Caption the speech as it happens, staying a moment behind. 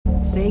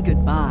Say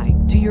goodbye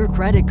to your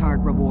credit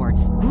card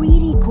rewards.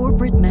 Greedy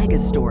corporate mega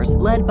stores,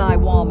 led by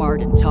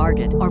Walmart and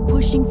Target, are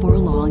pushing for a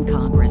law in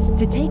Congress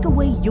to take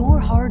away your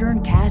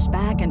hard-earned cash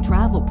back and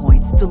travel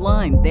points to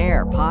line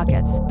their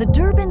pockets. The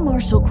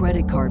Durbin-Marshall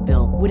credit card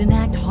bill would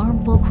enact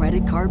harmful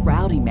credit card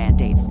routing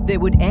mandates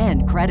that would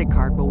end credit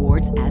card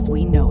rewards as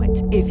we know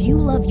it. If you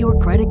love your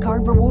credit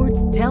card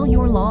rewards, tell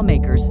your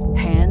lawmakers,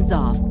 hands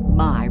off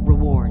my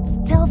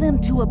rewards. Tell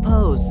them to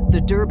oppose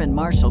the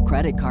Durbin-Marshall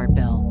credit card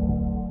bill.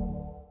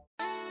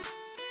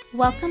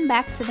 Welcome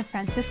back to The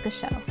Francisca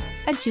Show,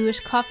 a Jewish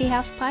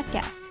coffeehouse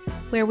podcast,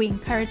 where we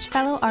encourage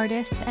fellow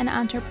artists and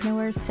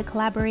entrepreneurs to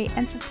collaborate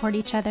and support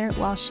each other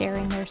while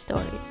sharing their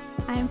stories.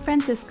 I am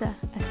Francisca,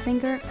 a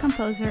singer,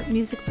 composer,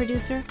 music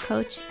producer,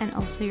 coach, and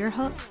also your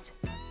host.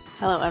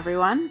 Hello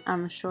everyone.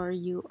 I'm sure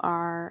you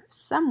are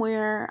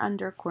somewhere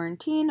under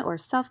quarantine or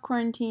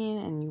self-quarantine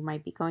and you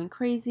might be going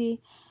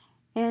crazy.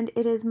 And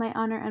it is my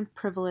honor and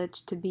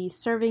privilege to be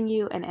serving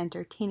you and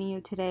entertaining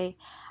you today.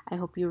 I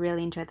hope you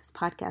really enjoyed this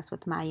podcast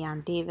with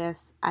Maayan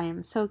Davis. I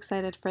am so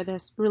excited for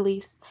this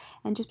release.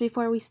 And just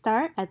before we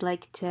start, I'd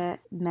like to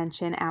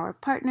mention our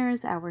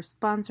partners, our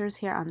sponsors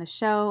here on the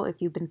show. If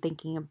you've been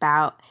thinking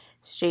about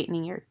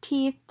straightening your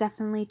teeth,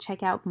 definitely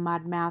check out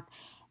Modmouth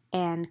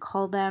and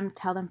call them,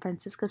 tell them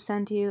Francisca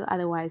sent you,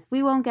 otherwise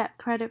we won't get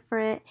credit for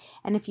it.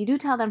 And if you do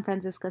tell them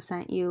Francisca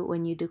sent you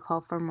when you do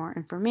call for more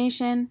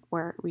information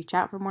or reach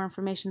out for more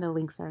information, the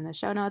links are in the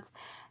show notes,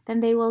 then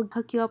they will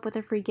hook you up with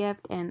a free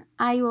gift and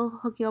I will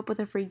hook you up with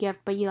a free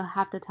gift, but you'll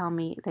have to tell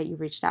me that you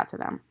reached out to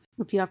them.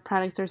 If you have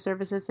products or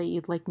services that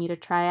you'd like me to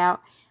try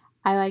out,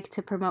 I like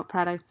to promote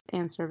products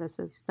and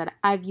services that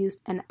I've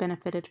used and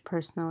benefited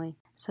personally,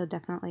 so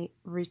definitely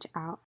reach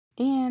out.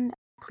 And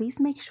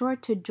please make sure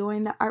to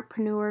join the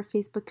Artpreneur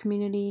Facebook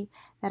community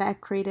that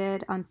I've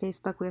created on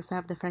Facebook. We also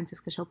have the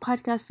Francisca Show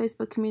podcast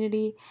Facebook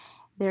community.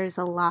 There's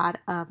a lot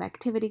of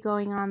activity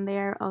going on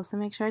there. Also,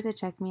 make sure to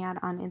check me out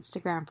on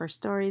Instagram for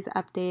stories,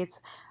 updates.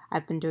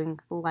 I've been doing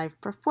live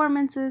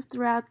performances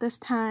throughout this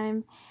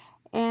time.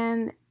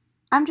 And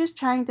I'm just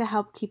trying to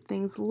help keep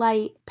things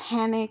light,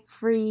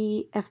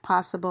 panic-free if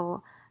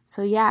possible.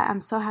 So yeah,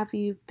 I'm so happy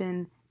you've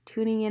been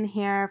tuning in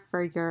here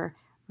for your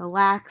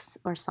relax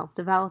or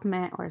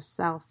self-development or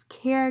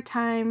self-care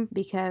time,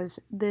 because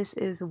this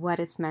is what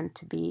it's meant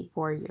to be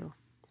for you.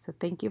 So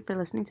thank you for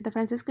listening to The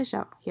Francisca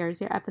Show.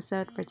 Here's your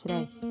episode for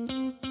today.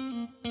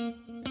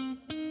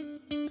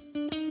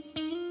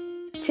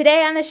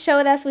 Today on the show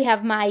with us, we have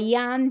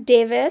Maayan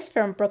Davis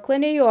from Brooklyn,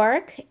 New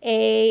York,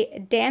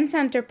 a dance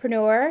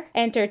entrepreneur,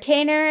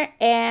 entertainer,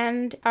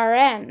 and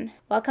RN.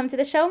 Welcome to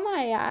the show,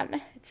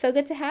 Maayan. It's so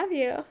good to have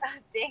you.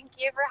 Thank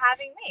you for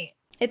having me.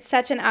 It's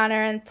such an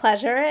honor and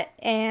pleasure,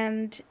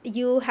 and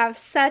you have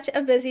such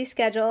a busy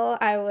schedule.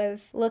 I was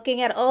looking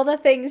at all the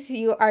things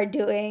you are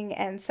doing,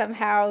 and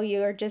somehow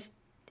you're just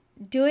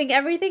doing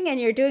everything, and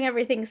you're doing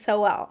everything so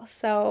well.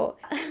 So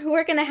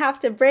we're going to have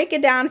to break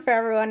it down for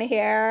everyone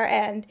here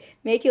and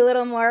make you a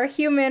little more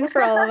human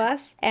for all of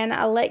us. And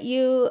I'll let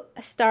you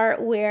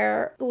start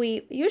where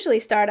we usually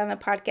start on the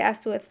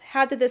podcast with,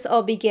 how did this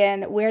all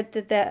begin? Where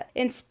did the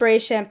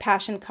inspiration and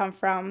passion come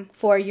from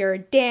for your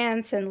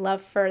dance and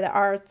love for the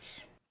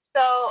arts?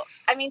 So,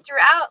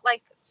 throughout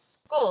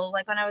school,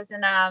 when I was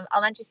in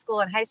elementary school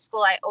and high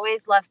school, I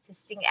always loved to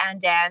sing and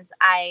dance.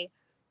 I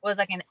was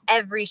in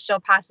every show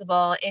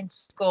possible in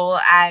school.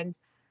 And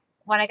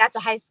when I got to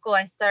high school,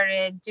 I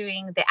started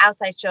doing the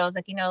outside shows,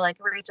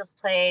 Rachel's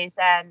Place,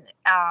 and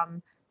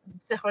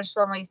Zichron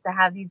Shlomo used to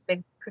have these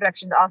big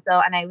productions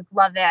also. And I would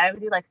love it. I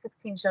would do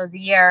 16 shows a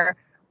year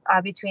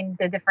between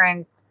the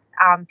different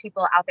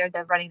people out there that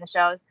are running the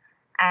shows.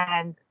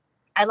 And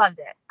I loved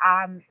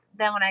it.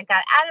 Then when I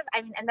got out of,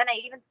 and then I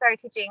even started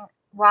teaching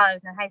while I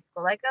was in high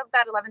school,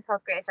 about 11th,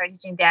 12th grade, I started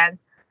teaching dance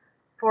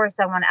for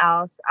someone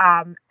else.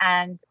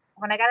 And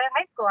when I got out of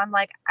high school, I'm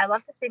I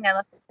love to sing, I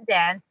love to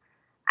dance.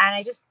 And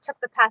I just took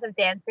the path of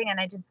dancing and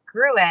I just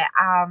grew it.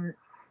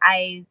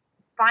 I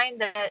find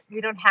that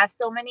we don't have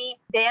so many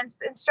dance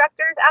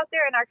instructors out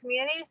there in our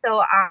community.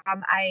 So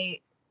I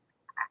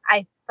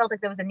felt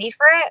like there was a need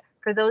for it,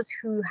 for those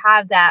who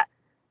have that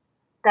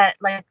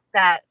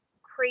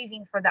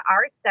craving for the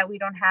arts that we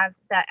don't have,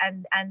 that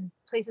and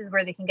places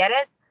where they can get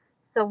it.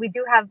 So we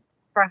do have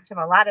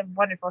a lot of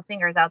wonderful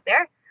singers out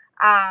there,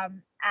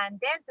 and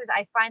dancers.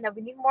 I find that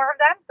we need more of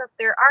them. So if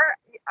there are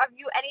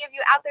any of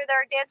you out there that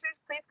are dancers,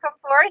 please come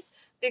forth,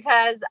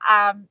 because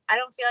I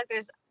don't feel like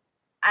there's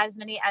as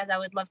many as I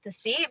would love to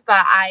see,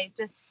 but I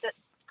just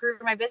grew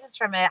my business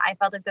from it. I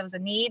felt like there was a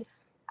need.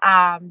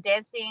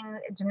 Dancing,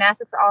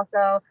 gymnastics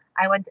also.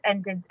 I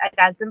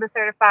got Zumba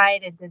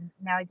certified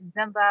now I do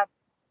Zumba.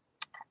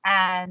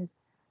 And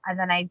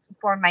then I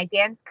formed my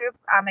dance group.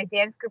 My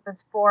dance group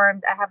was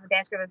formed. I have a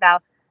dance group of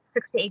about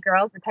 6 to 8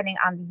 girls, depending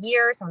on the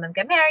year. Some of them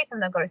get married, some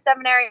of them go to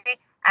seminary,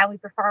 and we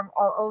perform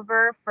all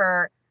over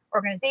for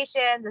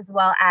organizations as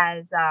well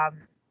as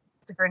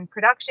different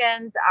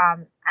productions.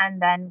 And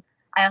then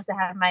I also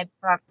have my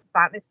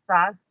bat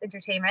mitzvah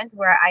entertainment,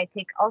 where I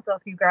take also a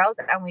few girls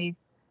and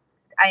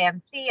I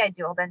MC. I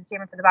do all the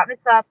entertainment for the bat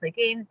mitzvah, play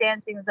games,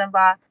 dancing,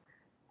 Zumba.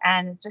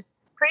 and it's just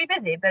pretty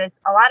busy, but it's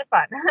a lot of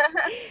fun.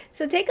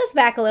 So take us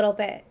back a little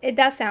bit. It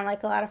does sound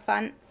like a lot of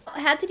fun.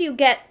 How did you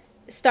get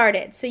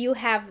started? So you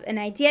have an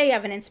idea, you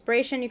have an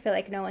inspiration, you feel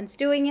like no one's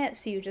doing it,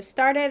 so you just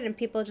started and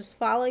people just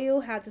follow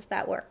you. How does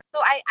that work? So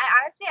I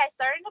honestly, I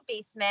started in a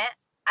basement.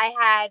 I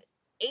had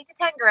 8 to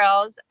 10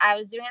 girls. I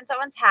was doing it in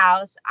someone's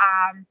house.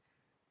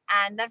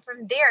 And then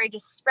from there, it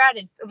just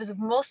sprouted. It was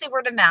mostly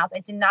word of mouth.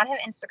 I did not have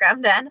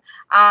Instagram then.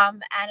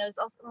 And it was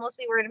also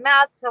mostly word of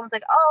mouth. Someone's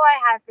like, oh,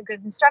 I have a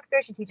good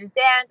instructor. She teaches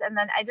dance. And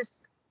then I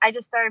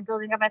just started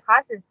building up my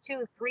classes,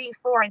 2, 3,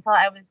 4, until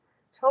I was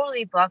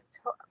totally booked,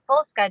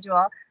 full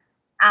schedule.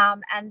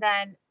 And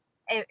then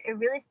it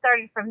really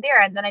started from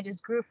there. And then I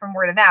just grew from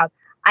word of mouth.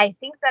 I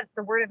think that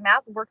the word of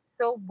mouth worked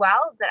so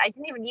well that I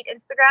didn't even need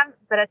Instagram.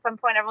 But at some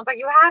point, everyone's like,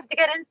 you have to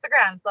get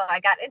Instagram. So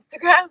I got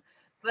Instagram.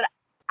 But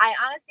I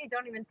honestly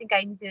don't even think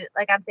I need to,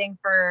 like I'm saying,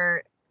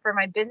 for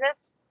my business,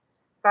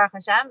 Baruch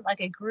Hashem,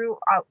 like it grew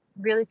out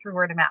really through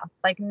word of mouth.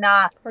 Like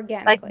not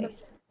Organically. like,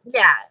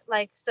 yeah,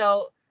 like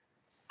so.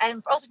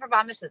 And also for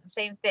bar mitzvah, the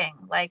same thing.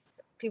 Like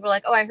people are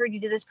like, oh, I heard you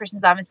did this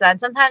person's bar mitzvah. And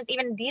sometimes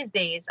even these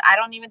days, I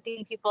don't even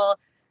think people,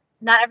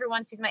 not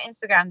everyone sees my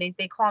Instagram.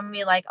 They call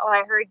me like, oh,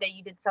 I heard that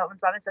you did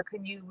someone's bar mitzvah.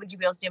 Would you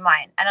be able to do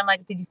mine? And I'm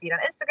like, did you see it on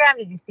Instagram?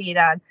 Did you see it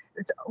on,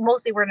 it's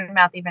mostly word of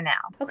mouth even now.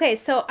 Okay,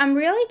 so I'm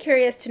really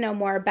curious to know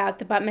more about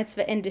the bat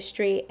mitzvah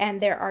industry, and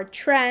there are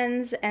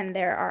trends and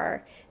there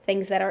are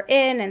things that are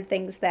in and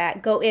things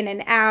that go in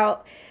and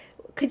out.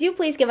 Could you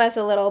please give us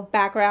a little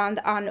background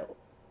on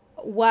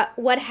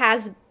what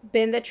has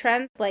been the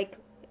trend? Like,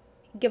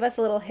 give us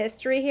a little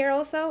history here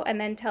also, and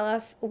then tell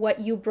us what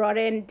you brought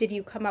in. Did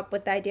you come up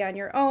with the idea on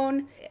your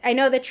own? I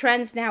know the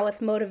trends now with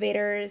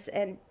motivators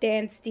and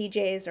dance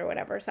DJs or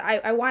whatever, so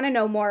I want to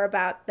know more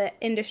about the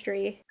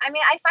industry. I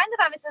mean, I find the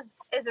bar mitzvah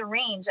is a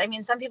range. I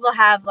mean, some people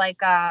have like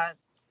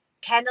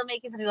candle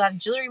making, some people have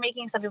jewelry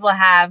making, some people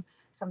have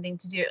something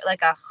to do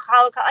like a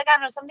holocaust, like I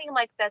don't know, something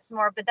like that's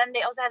more. But then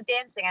they also have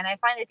dancing, and I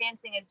find that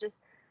dancing is just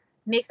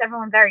makes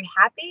everyone very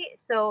happy.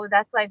 So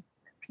that's why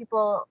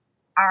people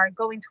are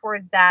going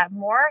towards that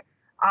more.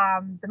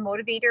 The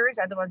motivators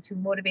are the ones who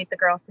motivate the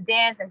girls to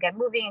dance and get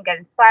moving and get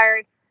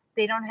inspired.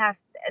 They don't have.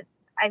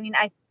 I mean,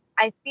 I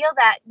feel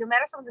that no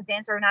matter if someone's a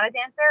dancer or not a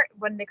dancer,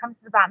 when it comes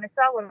to the bat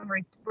mitzvah,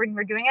 when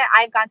we're doing it,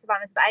 I've gone to bat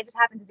mitzvah. I just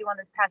happened to do one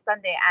this past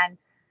Sunday, and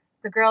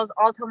the girls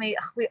all told me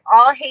we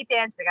all hate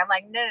dancing. I'm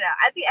like, no, no, no.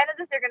 At the end of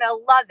this, you're gonna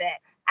love it.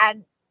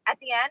 And at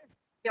the end,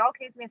 they all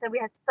came to me and said we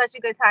had such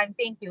a good time.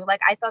 Thank you.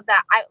 Like I thought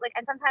that I like,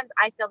 and sometimes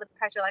I feel the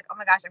pressure, like, oh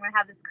my gosh, I'm gonna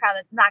have this crowd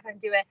that's not gonna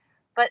do it.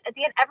 But at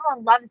the end,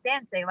 everyone loves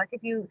dancing. Like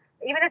even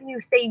if you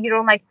say you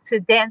don't like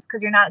to dance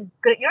because you're not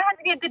good, you don't have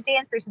to be a good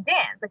dancer to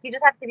dance. Like you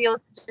just have to be able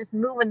to just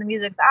move when the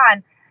music's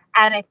on.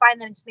 And I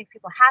find that it just makes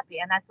people happy,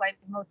 and that's why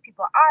most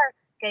people are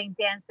getting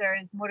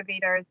dancers,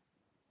 motivators,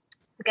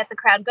 to get the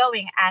crowd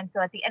going. And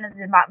so at the end of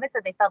the bat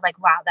mitzvah, they felt like,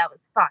 wow, that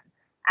was fun.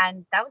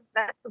 And that's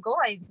the goal.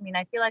 I mean,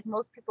 I feel like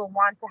most people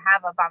want to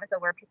have a bat mitzvah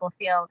where people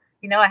feel,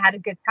 I had a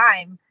good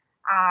time.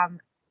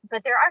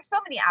 But there are so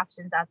many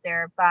options out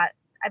there. But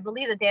I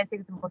believe that dancing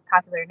is the most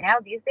popular now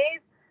these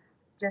days.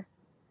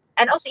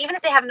 And also, even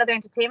if they have another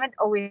entertainment,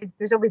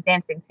 there's always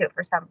dancing too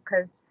for some,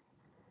 because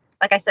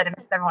like I said, it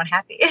makes everyone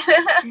happy.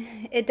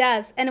 It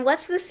does. And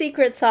what's the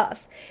secret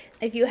sauce?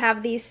 If you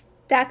have these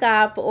stuck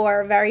up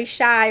or very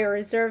shy or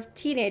reserved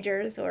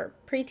teenagers or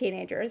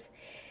pre-teenagers,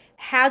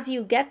 how do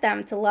you get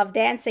them to love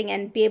dancing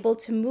and be able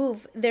to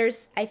move?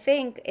 There's, I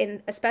think,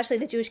 in especially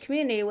the Jewish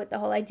community with the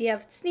whole idea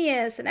of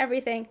tznius and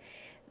everything,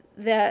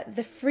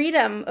 the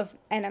freedom of,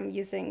 and I'm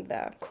using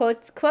the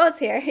quotes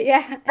here,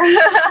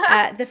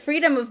 yeah, the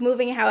freedom of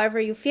moving however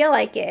you feel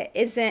like it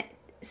isn't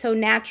so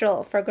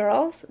natural for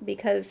girls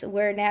because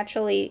we're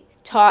naturally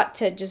taught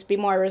to just be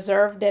more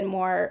reserved and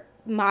more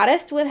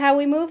modest with how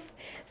we move.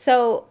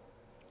 So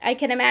I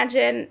can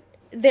imagine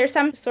there's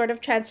some sort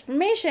of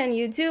transformation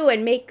you do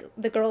and make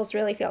the girls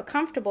really feel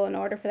comfortable in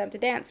order for them to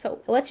dance. So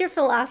what's your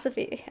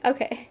philosophy?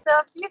 Okay. So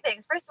a few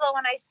things. First of all,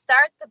 when I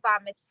start the bar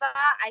mitzvah,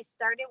 I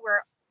started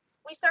where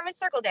we start with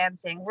circle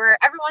dancing, where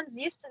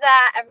everyone's used to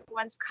that.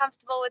 Everyone's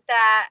comfortable with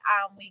that.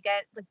 We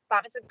get the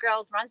bar mitzvah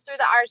girl runs through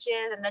the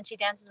arches, and then she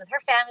dances with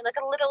her family, like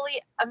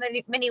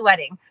a mini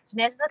wedding. She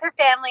dances with her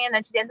family, and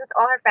then she dances with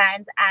all her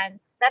friends, and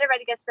that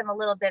already gets them a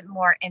little bit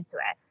more into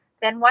it.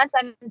 Then once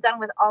I'm done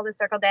with all the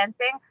circle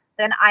dancing,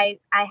 then I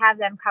have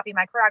them copy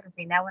my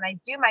choreography. Now, when I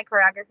do my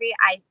choreography,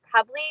 I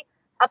probably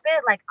up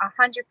it like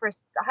 100%,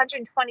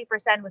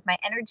 120% with my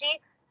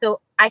energy, so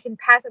I can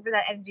pass over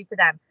that energy to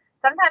them.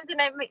 Sometimes it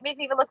might make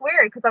me even look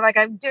weird because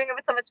I'm doing it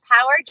with so much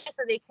power just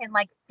so they can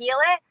like feel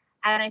it.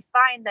 And I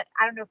find that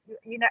I don't know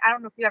if I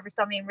don't know if you ever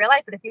saw me in real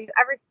life, but if you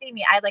ever see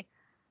me,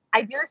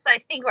 I do this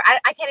like thing where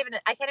I can't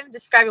even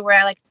describe it, where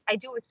I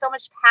do it with so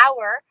much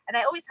power. And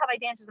I always tell my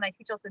dancers when I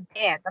teach also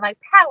dance, I'm like,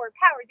 power,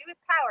 do it with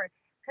power,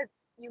 because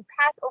you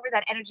pass over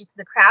that energy to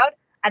the crowd,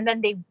 and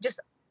then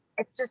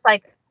it's just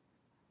like,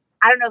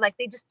 I don't know, like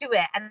they just do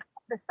it. And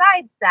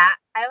besides that,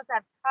 I also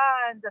have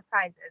tons of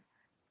prizes.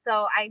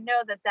 So I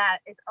know that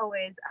is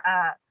always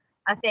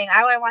a thing.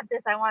 Oh, I want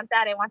this, I want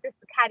that, I want this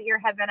cat ear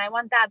headband, I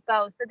want that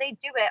bow. So they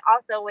do it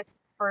also with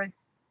for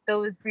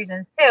those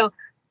reasons too.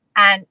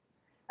 And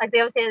like they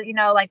always say,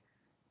 like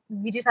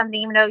you do something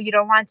even though you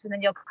don't want to, and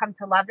then you'll come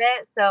to love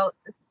it. So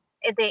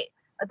if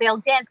they'll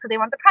dance because they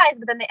want the prize,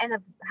 but then they end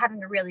up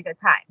having a really good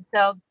time.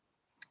 So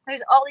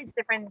there's all these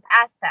different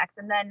aspects.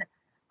 And then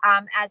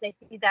as I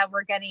see that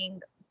we're getting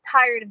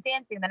tired of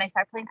dancing, then I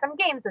start playing some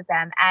games with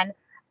them. And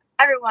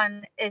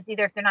everyone is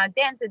either, if they're not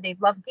dancing, they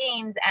love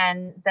games.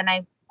 And then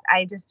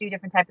I just do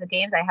different types of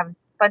games. I have a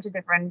bunch of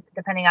different,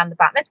 depending on the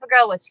bat mitzvah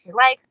girl, what she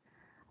likes.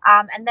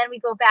 And then we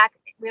go back.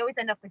 We always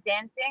end up with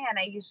dancing, and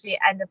I usually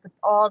end up with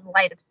all the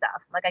light up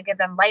stuff. Like I give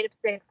them light up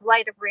sticks,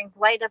 light up rings,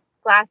 light up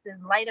glasses,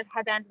 light up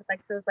headbands with like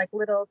those like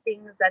little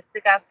things that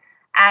stick up,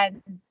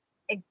 and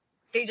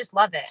they just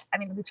love it. I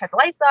mean, we shut the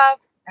lights off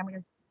and we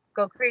just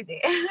go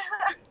crazy.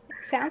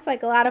 Sounds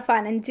like a lot of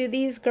fun. And do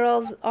these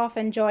girls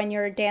often join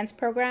your dance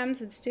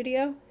programs at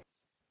studio?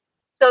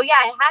 So yeah,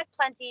 I had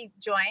plenty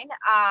join.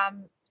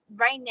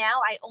 Right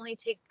now, I only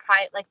take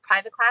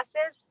private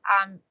classes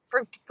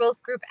for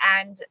both group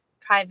and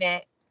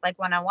private, like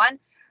one-on-one.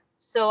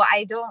 So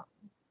I don't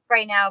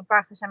right now.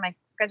 Baruch Hashem, my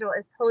schedule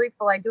is totally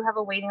full. I do have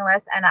a waiting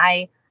list, and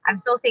I'm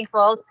so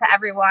thankful to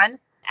everyone.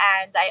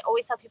 And I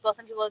always tell people,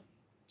 some people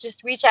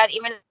just reach out,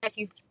 even if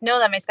you know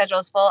that my schedule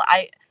is full.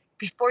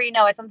 Before you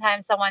know it,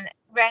 sometimes someone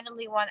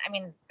randomly I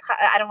mean,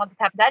 I don't want this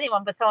to happen to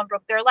anyone, but someone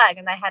broke their leg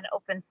and I had an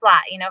open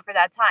slot, for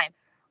that time,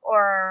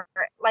 or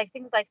like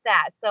things like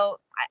that. So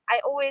I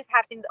always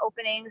have things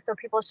opening, so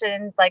people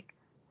shouldn't like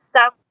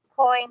stop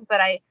calling.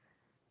 But I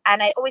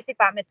always take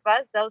bat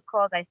mitzvahs. Those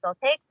calls I still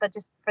take, but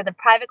just for the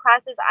private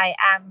classes, I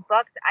am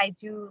booked. I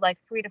do like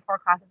 3 to 4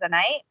 classes a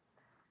night.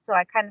 So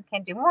I kind of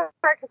can't do more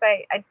because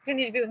I do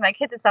need to be with my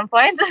kids at some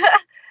point.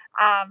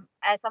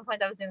 At some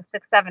point I was doing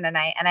 6, 7 a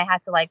night, and I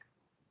had to like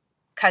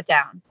cut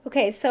down.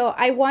 Okay, so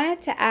I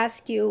wanted to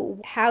ask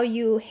you how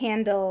you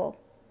handle.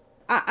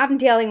 I'm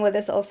dealing with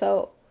this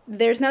also.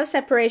 There's no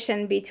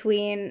separation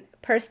between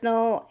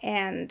personal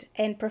and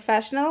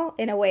professional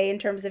in a way, in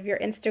terms of your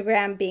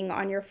Instagram being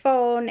on your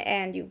phone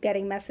and you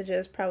getting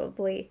messages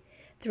probably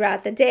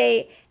throughout the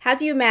day. How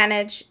do you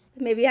manage?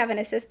 Maybe you have an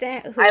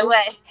assistant who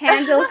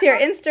handles your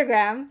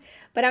Instagram,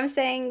 but I'm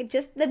saying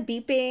just the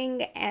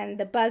beeping and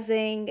the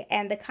buzzing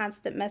and the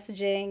constant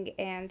messaging,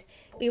 and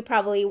you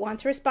probably want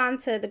to respond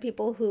to the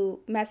people who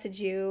message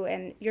you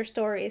and your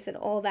stories and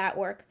all that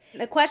work.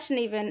 The question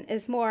even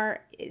is more,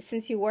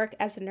 since you work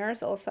as a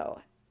nurse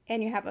also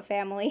and you have a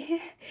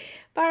family,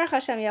 Baruch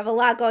Hashem, you have a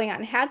lot going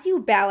on. How do you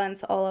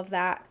balance all of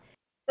that?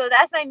 So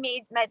that's my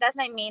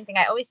main thing.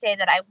 I always say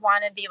that I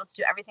want to be able to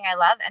do everything I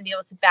love and be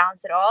able to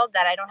balance it all,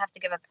 that I don't have to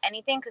give up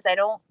anything, because I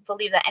don't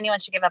believe that anyone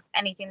should give up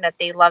anything that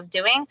they love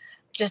doing.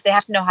 Just they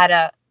have to know how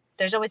to,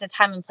 there's always a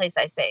time and place,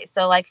 I say.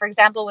 So like, for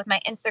example, with my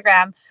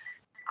Instagram,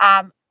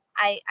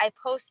 I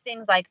post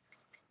things like,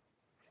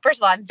 first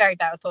of all, I'm very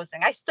bad with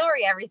posting. I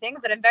story everything,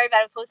 but I'm very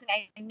bad at posting.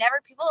 I never,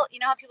 people,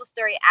 how people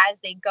story as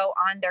they go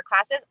on their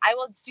classes. I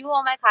will do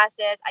all my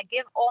classes. I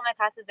give all my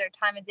classes their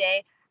time of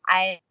day.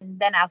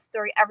 Then I'll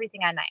story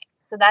everything at night.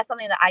 So that's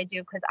something that I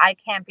do because I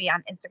can't be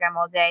on Instagram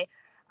all day.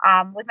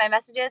 With my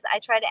messages, I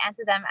try to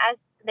answer them as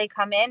they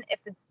come in. If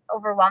it's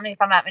overwhelming,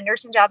 if I'm at my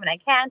nursing job and I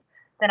can't,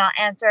 then I'll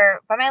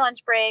answer by my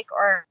lunch break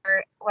or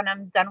when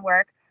I'm done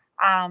work.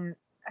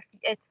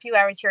 It's a few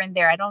hours here and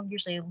there. I don't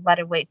usually let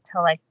it wait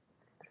till like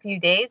a few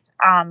days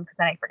because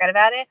then I forget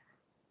about it.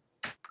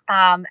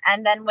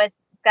 And then with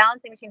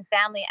balancing between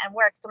family and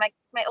work, so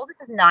my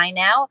oldest is 9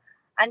 now.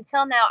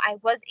 Until now, I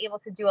was able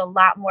to do a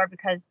lot more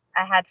because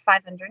I had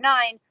 5 under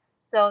 9,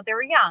 so they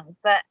were young.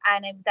 That's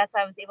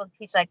why I was able to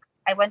teach. Like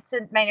I went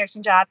to my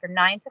nursing job from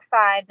 9 to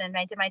 5, then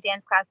I did my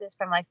dance classes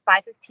from like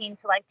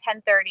 5:15 to like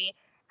 10:30,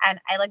 and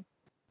I like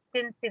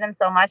didn't see them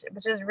so much,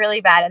 which is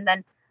really bad. And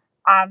then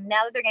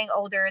now that they're getting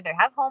older, they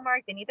have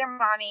homework, they need their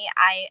mommy.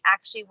 I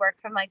actually work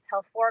from like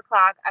till 4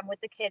 o'clock. I'm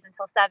with the kids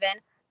until 7.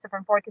 So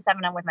from 4 to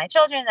 7, I'm with my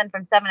children. Then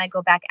from 7, I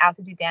go back out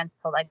to do dance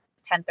till like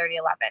 10:30,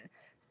 11.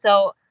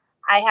 So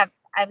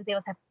I was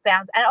able to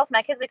bounce, and also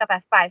my kids wake up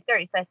at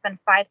 5:30, so I spend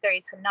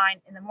 5:30 to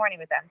 9 in the morning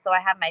with them. So I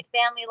have my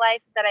family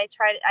life that I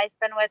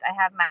spend with. I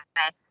have my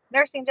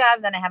nursing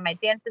job, then I have my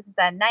dance business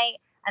at night,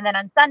 and then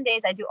on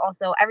Sundays I do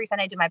also every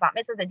Sunday I do my bat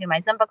mitzvahs, I do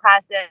my Zumba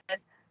classes.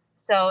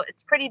 So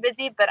it's pretty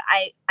busy, but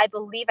I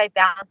believe I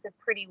balance it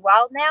pretty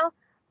well now.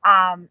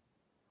 And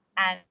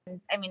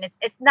I mean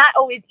it's not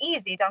always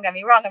easy. Don't get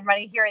me wrong. I'm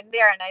running here and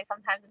there, and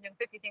sometimes I'm doing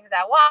 50 things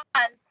at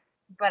once,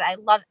 but I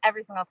love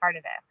every single part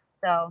of it.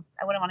 So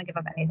I wouldn't want to give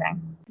up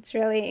anything. It's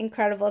really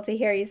incredible to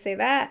hear you say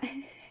that.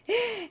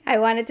 I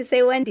wanted to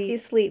say, when do you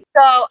sleep?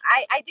 So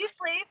I do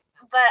sleep,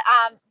 but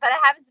it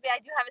happens to be I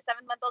do have a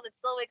 7-month-old that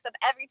still wakes up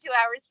every 2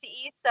 hours to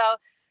eat. So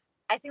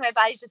I think my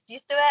body's just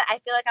used to it. I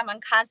feel like I'm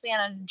constantly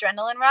on an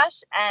adrenaline rush,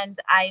 and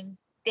I'm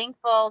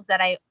thankful that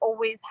I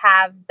always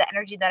have the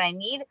energy that I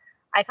need.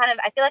 I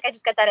feel like I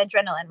just get that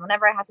adrenaline.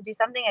 Whenever I have to do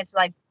something, it's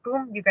like,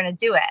 boom, you're going to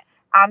do it.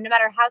 No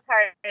matter how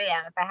tired I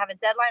am. If I have a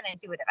deadline, I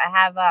do it. If I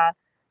have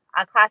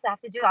a class I have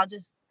to do,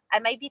 I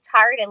might be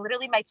tired. I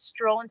literally might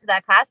stroll into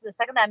that class, but the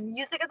second that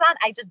music is on,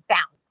 I just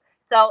bounce.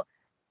 So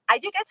I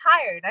do get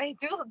tired. I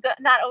do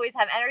not always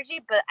have energy,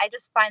 but I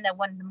just find that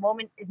when the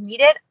moment is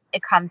needed,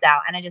 it comes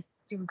out, and I just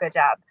do a good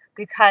job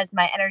because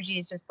my energy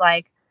is just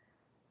like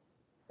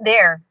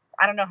there.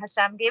 I don't know.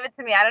 Hashem gave it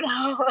to me. I don't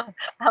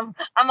know.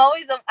 I'm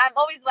always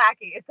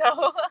wacky.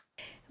 So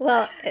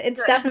Well,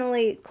 it's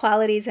definitely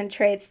qualities and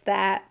traits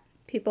that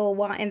people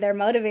want in their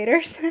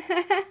motivators.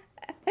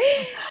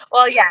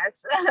 well, yes.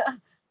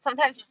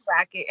 Sometimes it's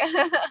wacky.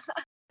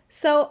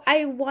 So,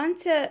 I want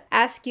to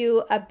ask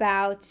you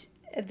about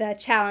the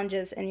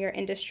challenges in your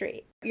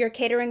industry. You're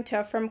catering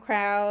to a firm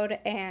crowd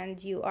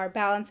and you are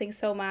balancing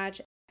so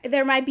much.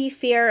 There might be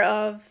fear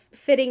of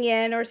fitting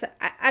in, or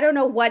I don't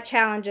know what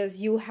challenges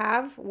you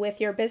have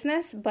with your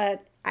business,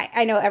 but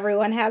I know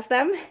everyone has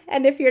them.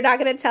 And if you're not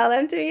going to tell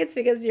them to me, it's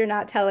because you're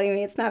not telling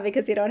me. It's not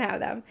because you don't have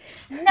them.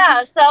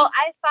 No, so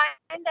I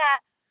find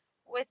that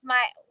with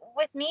my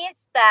with me,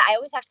 it's that I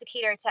always have to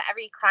cater to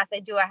every class I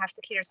do. I have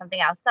to cater something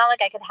else. It's not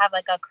like I could have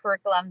like a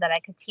curriculum that I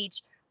could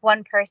teach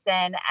one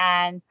person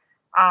and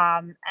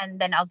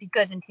then I'll be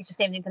good and teach the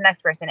same thing to the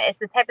next person. It's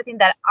the type of thing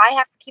that I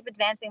have to keep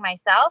advancing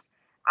myself,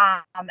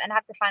 and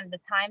have to find the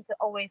time to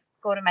always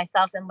go to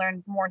myself and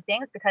learn more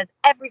things because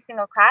every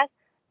single class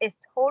is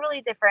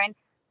totally different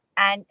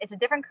and it's a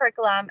different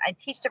curriculum. I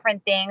teach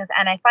different things,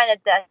 and I find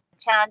that the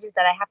challenge is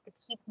that I have to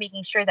keep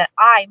making sure that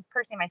I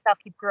personally myself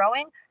keep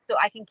growing so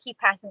I can keep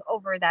passing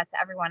over that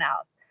to everyone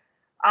else.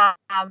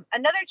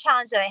 Another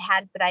challenge that I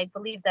had, but I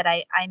believe that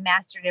I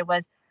mastered it,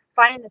 was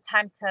finding the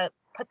time to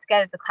put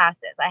together the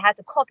classes. I had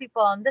to call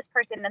people and this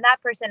person and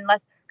that person.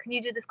 Can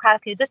you do this class?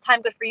 Is this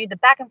time good for you? The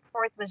back and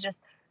forth was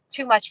just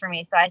too much for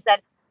me. So I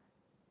said,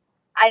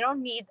 I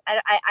don't need,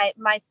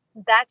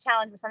 that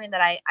challenge was something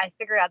that I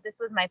figured out. This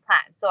was my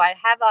plan. So I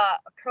have a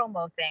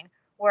promo thing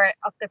where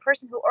the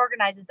person who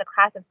organizes the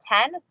class of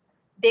 10,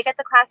 they get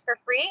the class for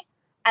free.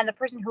 And the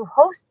person who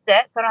hosts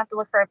it, so I don't have to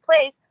look for a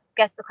place,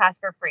 gets the class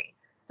for free.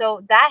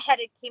 So that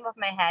headache came off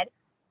my head.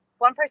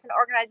 One person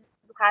organizes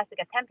the class, they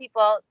get 10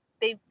 people,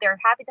 they're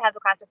happy to have the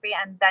class for free.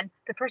 And then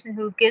the person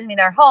who gives me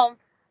their home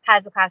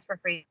has the class for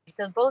free.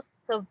 So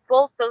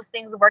both those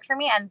things work for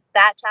me. And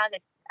that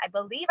challenge, I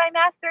believe I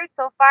mastered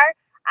so far.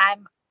 I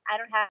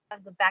don't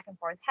have the back and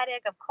forth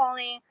headache of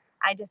calling.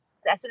 I just,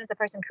 as soon as the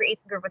person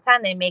creates a group of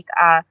 10, they make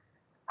a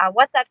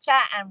WhatsApp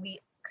chat and we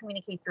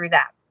communicate through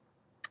that.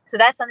 So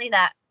that's something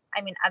that,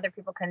 I mean, other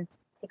people can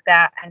take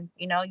that and,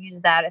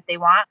 use that if they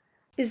want.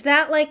 Is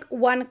that like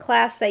one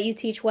class that you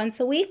teach once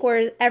a week,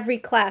 or every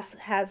class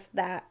has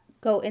that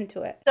go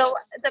into it? So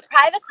the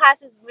private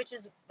classes, which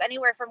is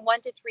anywhere from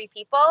 1 to 3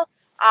 people,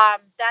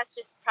 that's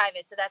just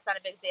private. So that's not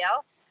a big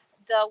deal.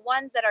 The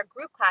ones that are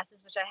group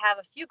classes, which I have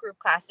a few group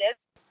classes,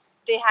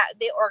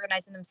 they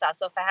organize them themselves.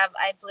 So if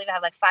I believe I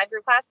have like 5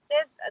 group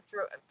classes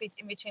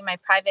in between my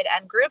private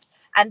and groups,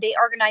 and they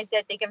organize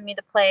it. They give me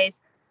the place,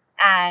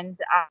 and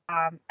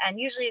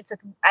usually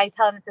I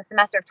tell them it's a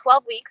semester of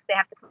 12 weeks. They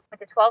have to commit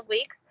to 12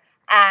 weeks,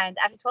 and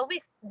after 12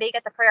 weeks, they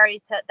get the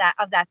priority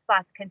of that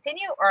slot to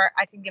continue, or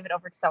I can give it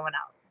over to someone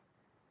else.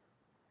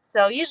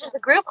 So usually the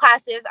group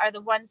classes are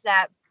the ones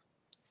that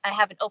I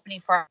have an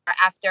opening for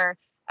after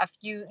a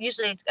few.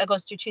 Usually it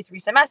goes through 2-3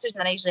 semesters,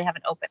 and then I usually have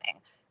an opening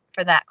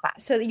for that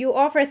class. So you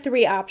offer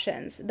 3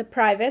 options: the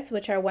privates,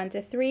 which are 1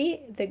 to 3,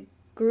 the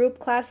group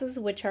classes,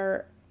 which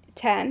are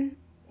 10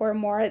 or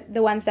more,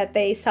 the ones that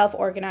they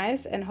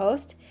self-organize and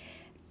host,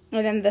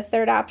 and then the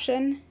third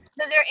option.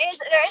 So there is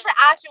an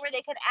option where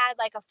they could add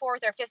like a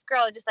 4th or 5th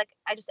girl.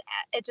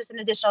 It's just an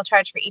additional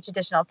charge for each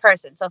additional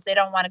person. So if they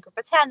don't want a group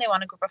of 10, they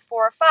want a group of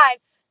 4 or 5.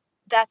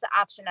 That's an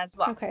option as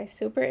well. Okay,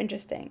 super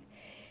interesting.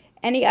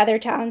 Any other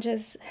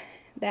challenges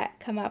that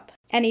come up?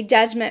 Any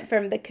judgment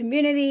from the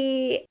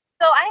community?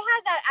 So I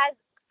had that as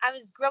I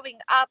was growing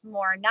up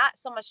more, not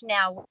so much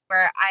now,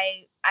 where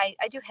I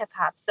do hip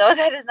hop. So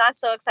that is not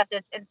so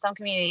accepted in some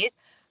communities.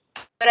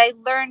 But I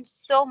learned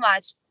so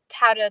much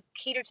how to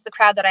cater to the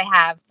crowd that I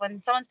have.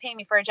 When someone's paying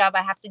me for a job,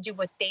 I have to do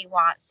what they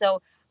want. So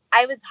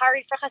I was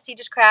hired for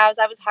Hasidic crowds.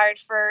 I was hired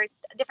for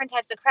different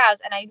types of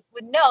crowds. And I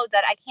would know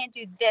that I can't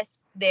do this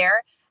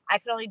there. I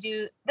could only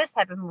do this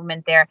type of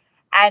movement there.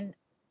 And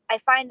I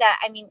find that,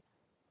 I mean,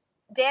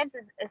 dance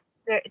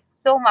there is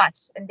so much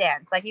in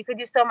dance. Like you could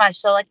do so much.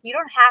 So like you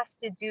don't have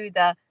to do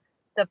the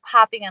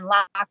popping and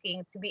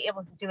locking to be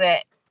able to do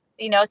it,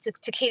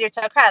 to cater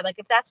to a crowd. Like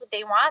if that's what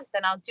they want,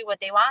 then I'll do what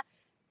they want.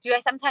 Do I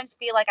sometimes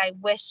feel like I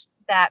wish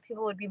that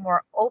people would be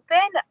more open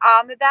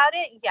about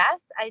it? Yes,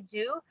 I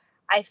do.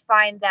 I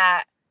find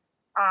that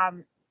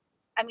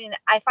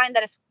I find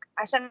that if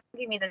Hashem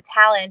gave me the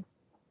talent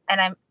and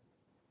I'm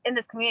in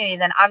this community,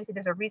 then obviously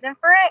there's a reason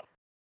for it.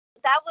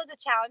 That was a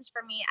challenge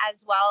for me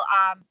as well.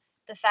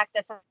 The fact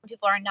that some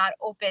people are not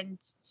open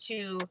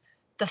to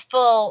the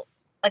full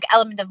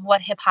element of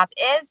what hip hop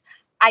is.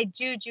 I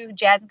do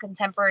jazz and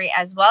contemporary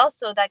as well.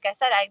 So like I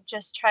said, I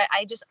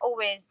just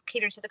always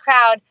cater to the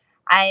crowd.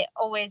 I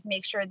always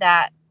make sure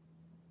that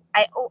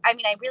I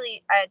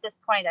really, at this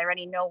point, I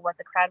already know what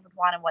the crowd would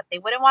want and what they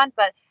wouldn't want,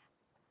 but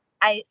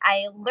I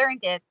learned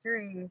it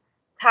through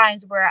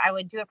times where I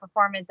would do a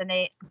performance and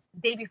the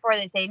day before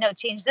they say, no,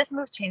 change this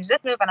move.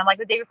 And I'm like,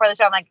 the day before the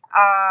show, I'm like,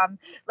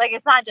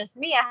 it's not just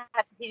me. I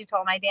have to teach it to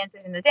all my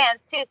dancers in the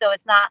dance too. So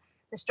it's not,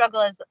 the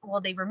struggle is,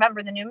 will they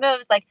remember the new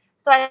moves? Like,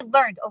 so I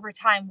learned over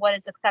time what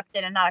is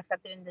accepted and not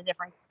accepted in the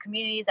different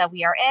communities that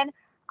we are in.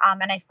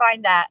 And I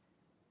find that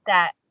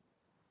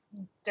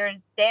there's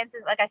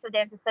dances, like I said,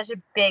 dance is such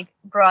a big,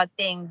 broad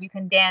thing. You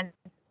can dance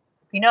if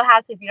you know how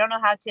to, if you don't know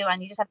how to,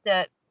 and you just have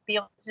to be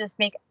able to just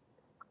make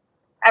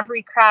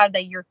every crowd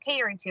that you're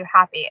catering to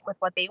happy with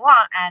what they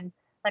want. And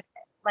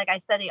like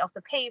I said, they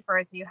also pay for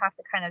it, so you have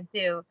to kind of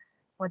do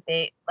what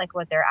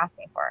they're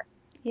asking for.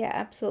 Yeah,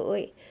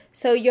 absolutely.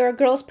 So your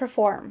girls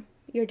perform,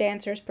 your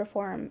dancers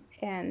perform,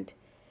 and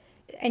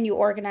you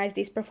organize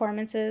these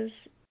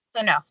performances.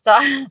 So no, so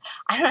I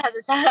don't have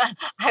the time.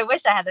 I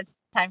wish I had the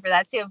time for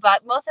that too,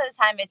 but most of the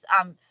time it's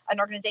an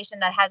organization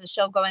that has a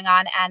show going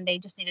on and they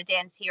just need a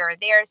dance here or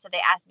there. So they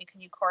ask me,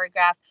 can you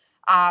choreograph?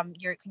 Can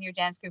your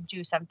dance group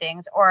do some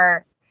things?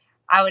 Or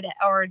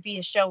it'd be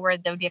a show where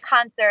there would be a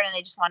concert and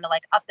they just want to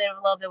like up it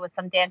a little bit with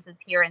some dances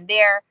here and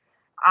there.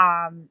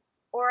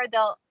 Or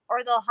they'll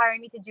hire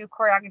me to do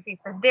choreography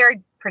for their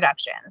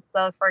productions.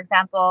 So for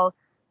example,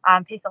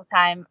 Pesach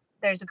time,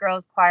 there's a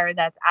girls choir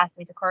that's asked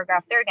me to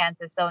choreograph their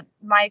dances. So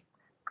my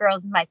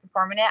girls might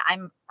perform in it.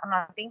 I'm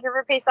not being here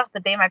for Pesach,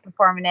 but they might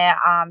perform in it,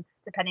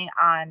 depending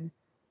on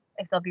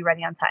if they'll be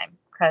ready on time.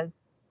 Because,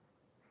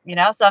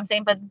 so I'm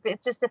saying, but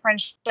it's just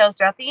different shows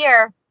throughout the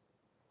year.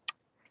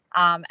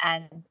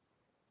 And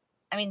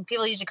I mean,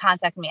 people usually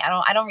contact me.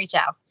 I don't reach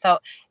out. So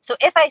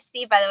if I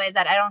see, by the way,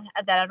 that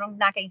I'm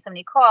not getting so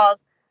many calls,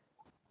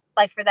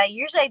 like for that,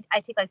 usually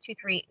I take like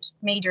 2-3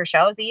 major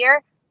shows a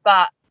year,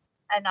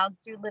 and I'll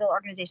do little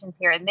organizations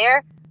here and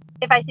there.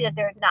 If I see that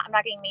I'm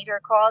not getting major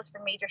calls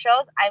for major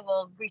shows, I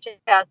will reach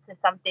out to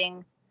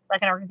something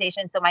like an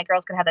organization so my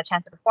girls can have the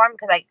chance to perform,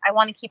 because I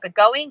want to keep it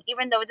going,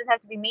 even though it doesn't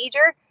have to be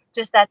major.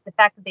 Just that the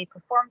fact that they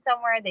performed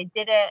somewhere, they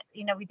did it,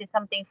 we did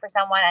something for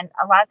someone, and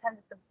a lot of times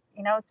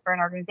it's for an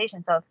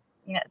organization. So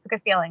it's a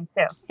good feeling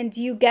too. And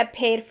do you get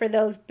paid for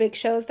those big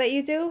shows that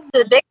you do?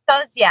 The big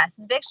shows, yes.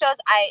 The big shows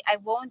I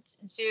won't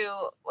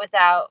do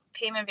without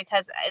payment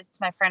because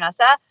it's my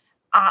parnasa.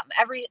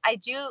 I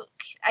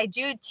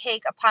do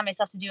take upon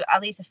myself to do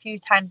at least a few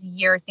times a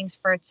year things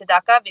for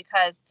tzedakah,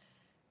 because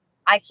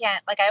I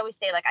can't, like I always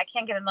say, like I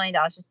can't give $1 million to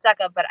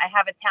tzedakah, but I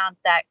have a talent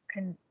that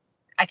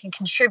I can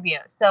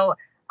contribute. So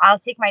I'll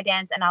take my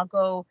dance and I'll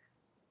go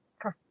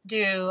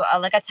do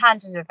like a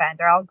Tantra event,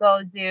 or I'll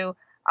go do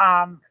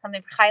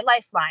something for High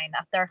Lifeline,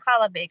 if they're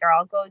challah bake, or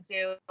I'll go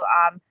do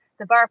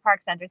the Bar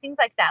Park Center, things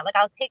like that. Like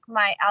I'll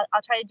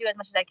try to do as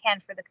much as I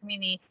can for the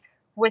community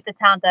with the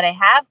talent that I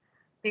have,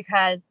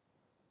 because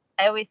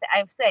I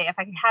say if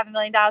I could have $1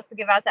 million to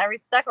give out to every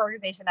tzedakah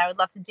organization, I would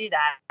love to do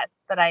that,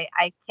 but I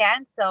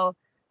can't. So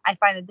I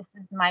find that this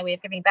is my way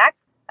of giving back.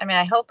 I mean,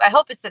 I hope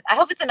it's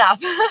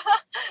enough.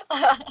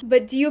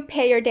 But do you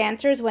pay your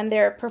dancers when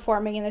they're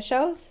performing in the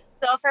shows?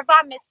 So for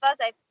bat mitzvahs,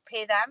 I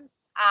pay them.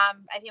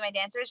 I pay my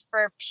dancers.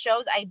 For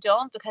shows, I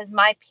don't, because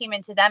my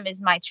payment to them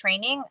is my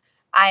training.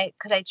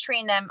 Because I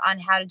train them on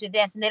how to do the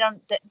dance, and they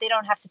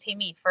don't have to pay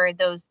me for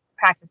those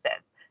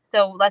practices.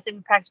 So let's say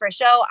we practice for a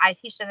show, I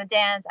teach them the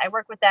dance, I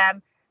work with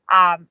them.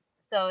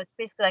 So it's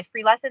basically like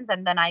free lessons,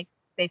 and then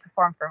they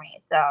perform for me.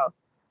 So,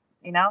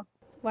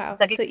 Wow.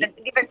 it's like so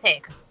give and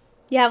take.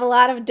 You have a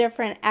lot of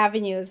different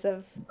avenues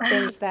of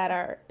things that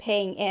are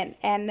paying in.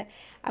 And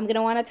I'm going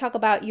to want to talk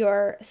about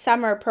your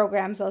summer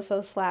programs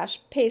also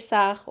 /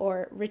 Pesach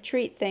or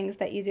retreat things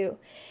that you do.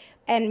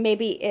 And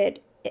maybe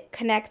it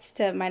connects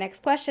to my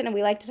next question. And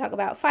we like to talk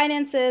about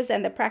finances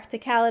and the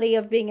practicality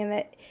of being in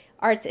the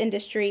arts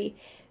industry.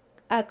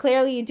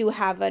 Clearly, you do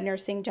have a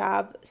nursing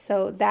job,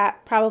 so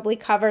that probably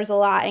covers a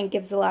lot and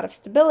gives a lot of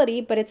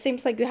stability. But it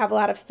seems like you have a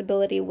lot of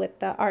stability with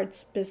the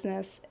arts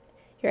business,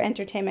 your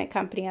entertainment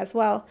company as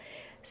well.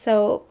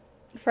 So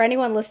for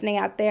anyone listening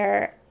out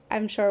there,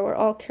 I'm sure we're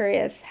all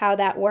curious how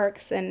that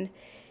works, and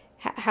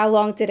how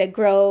long did it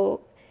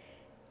grow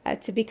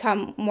to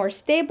become more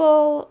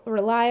stable,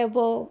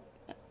 reliable,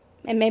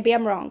 and maybe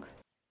I'm wrong.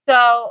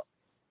 So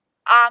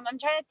I'm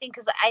trying to think,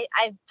 because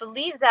I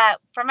believe that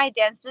for my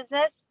dance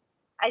business,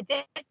 I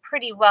did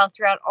pretty well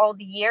throughout all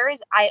the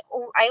years. I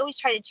always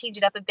try to change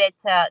it up a bit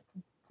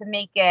to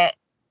make it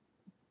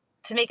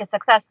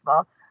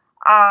successful.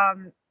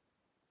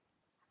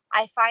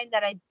 I find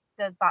that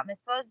the bat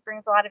mitzvahs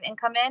brings a lot of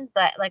income in,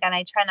 but and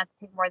I try not to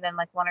take more than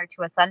like 1 or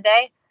 2 a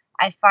Sunday.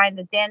 I find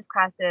the dance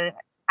classes,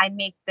 I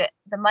make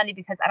the money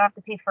because I don't have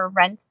to pay for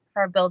rent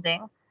for a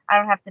building. I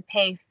don't have to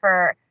pay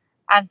for,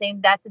 I'm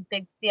saying that's a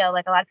big deal.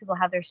 Like a lot of people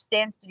have their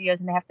dance studios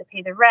and they have to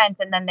pay the rent,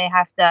 and then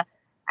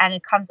and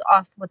it comes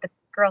off what the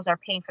girls are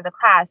paying for the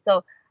class.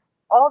 So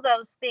all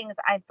those things,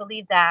 I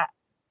believe that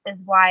is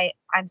why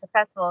I'm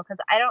successful, because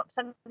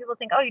some people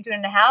think, oh, you're doing it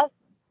in the house,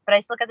 but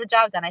I still get the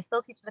job done. I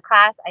still teach the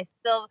class. I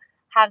still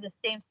have the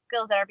same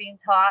skills that are being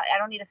taught. I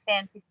don't need a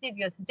fancy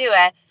studio to do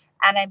it.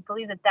 And I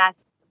believe that that's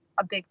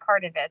a big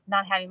part of it,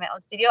 not having my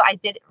own studio. I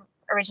did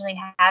originally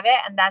have it,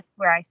 and that's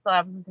where I still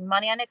have losing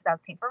money on it because I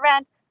was paying for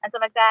rent. and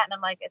stuff like that. And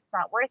I'm like, it's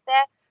not worth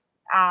it.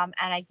 And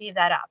I gave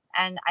that up.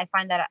 And I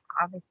find that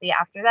obviously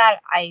after that,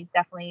 I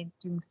definitely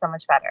do so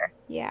much better.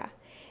 Yeah.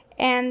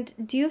 And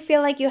do you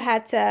feel like you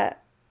had to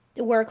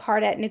work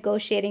hard at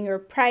negotiating your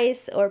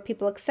price or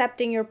people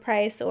accepting your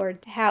price, or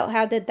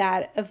how did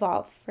that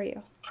evolve for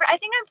you? I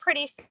think I'm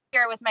pretty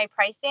fair with my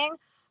pricing.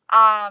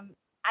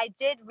 I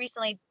did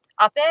recently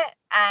up it,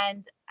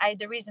 and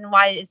the reason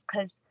why is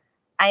because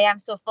I am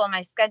so full in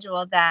my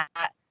schedule that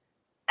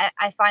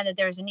I find that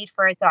there's a need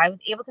for it. So I was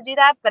able to do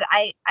that, but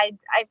I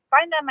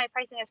find that my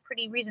pricing is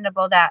pretty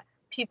reasonable that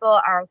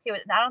people are okay with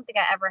it. And I don't think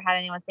I ever had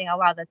anyone saying, "Oh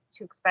wow, that's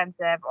too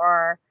expensive,"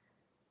 or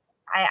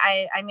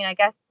I mean, I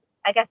guess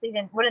they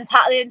didn't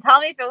tell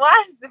me if it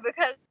was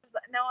because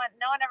no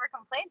one ever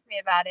complained to me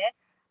about it.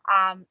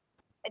 Um,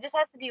 it just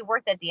has to be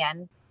worth it at the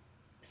end.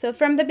 So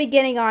from the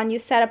beginning on, you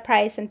set a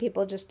price and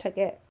people just took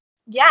it.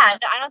 Yeah,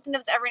 no, I don't think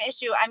that's ever an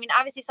issue. I mean,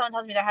 obviously, if someone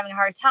tells me they're having a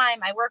hard time,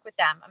 I work with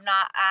them. I'm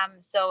not,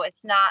 so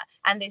it's not,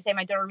 and they say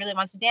my daughter really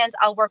wants to dance,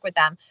 I'll work with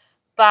them.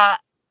 But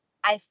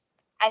I,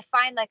 I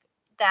find like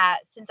that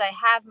since I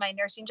have my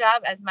nursing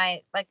job as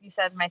my, like you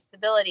said, my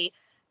stability,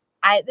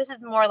 this is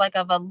more like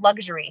of a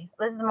luxury.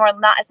 This is more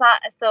not, it's not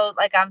so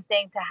like I'm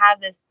saying to have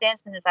this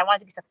dance business, I want it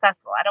to be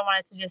successful. I don't want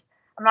it to just,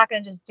 I'm not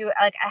going to just do it.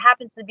 Like, it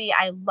happens to be,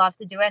 I love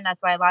to do it. And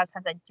that's why a lot of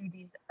times I do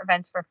these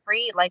events for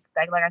free, like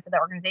I said, the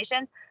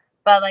organization.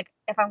 But like,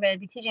 if I'm going to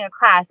be teaching a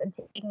class and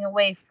taking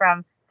away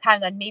from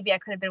time that maybe I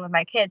could have been with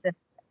my kids,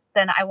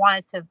 then I want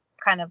it to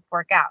kind of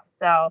work out.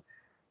 So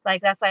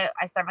like, that's why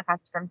I start my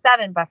classes from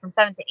 7, but from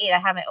 7 to 8, I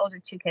have my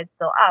older 2 kids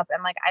still up.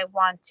 And like, I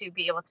want to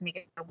be able to make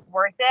it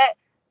worth it,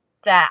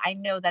 that I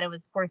know that it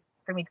was worth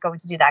for me to go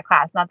to do that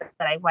class, not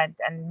that I went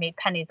and made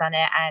pennies on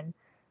it. And,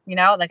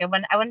 like I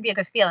wouldn't be a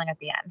good feeling at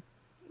the end.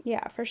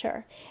 Yeah, for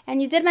sure.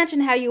 And you did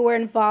mention how you were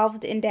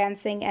involved in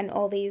dancing and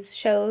all these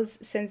shows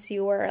since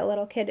you were a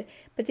little kid.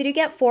 But did you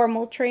get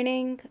formal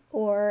training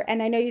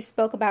and I know you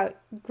spoke about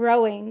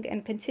growing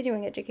and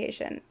continuing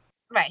education.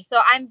 Right.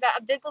 So I'm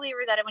a big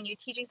believer that when you're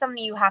teaching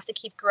something, you have to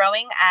keep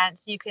growing, and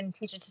so you can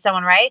teach it to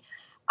someone, right?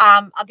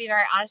 I'll be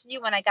very honest with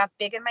you. When I got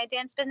big in my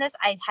dance business,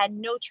 I had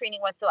no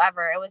training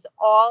whatsoever. It was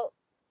all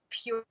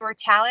pure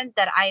talent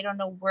that I don't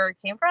know where it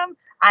came from.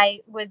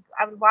 I would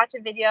watch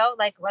a video,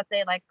 like let's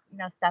say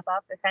Step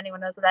Up, if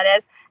anyone knows what that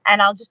is,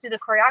 and I'll just do the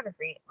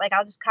choreography. Like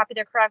I'll just copy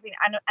their choreography,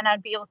 and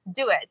I'd be able to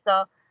do it.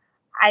 So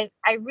I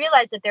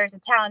realized that there's a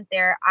talent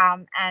there.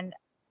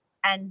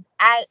 And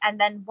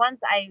then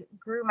once I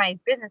grew my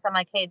business, I'm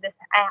like, hey,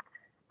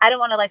 I don't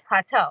want to like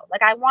plateau.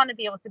 Like I want to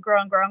be able to grow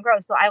and grow and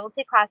grow. So I will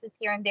take classes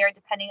here and there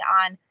depending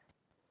on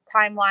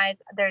time wise.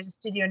 There's a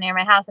studio near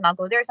my house and I'll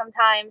go there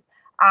sometimes.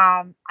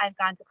 I've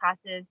gone to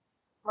classes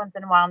once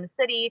in a while in the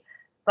city,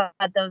 but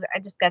those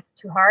it just gets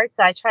too hard.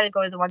 So I try to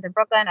go to the ones in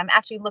Brooklyn. I'm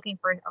actually looking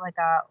for like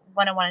a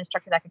one-on-one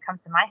instructor that can come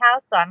to my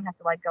house, so I don't have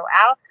to like go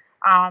out.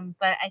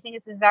 But I think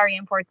it's very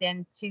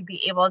important to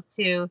be able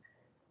to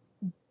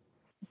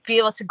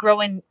grow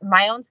in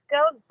my own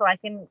skills so I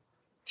can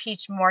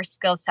teach more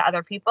skills to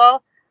other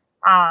people.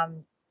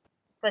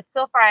 But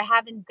so far I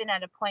haven't been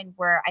at a point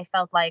where I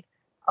felt like,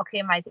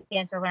 okay, my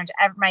dancer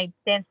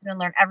didn't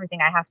learn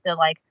everything. I have to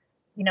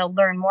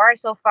learn more.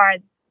 So far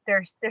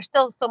there's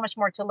still so much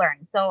more to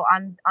learn. So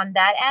on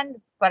that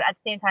end, but at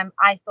the same time,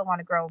 I still want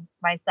to grow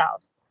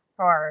myself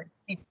for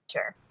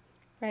future.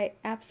 Right,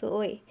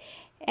 absolutely.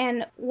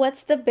 And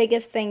what's the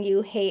biggest thing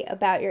you hate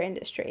about your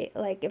industry?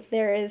 Like if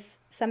there is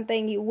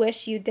something you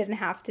wish you didn't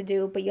have to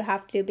do, but you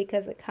have to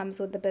because it comes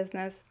with the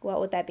business, what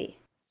would that be?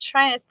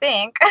 Trying to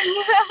think.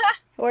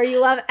 Or you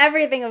love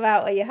everything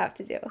about what you have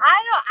to do?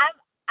 I know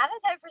I'm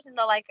the type of person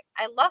that like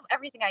I love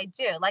everything I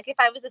do. Like if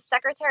I was a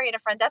secretary at a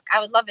front desk, I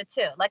would love it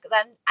too. Like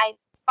then I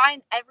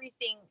find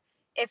everything.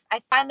 If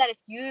I find that if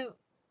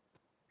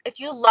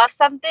you love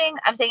something,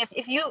 I'm saying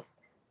if you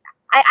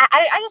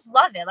I just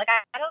love it. Like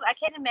I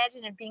can't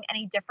imagine it being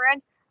any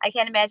different. I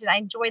can't imagine. I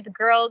enjoy the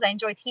girls. I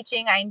enjoy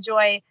teaching. I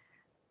enjoy,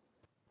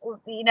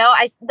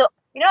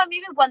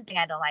 maybe one thing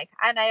I don't like,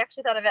 and I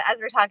actually thought of it as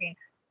we were talking,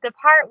 the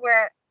part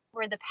where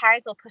the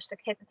parents will push the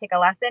kids to take a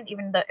lesson,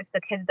 even though if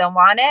the kids don't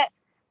want it,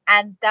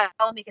 and that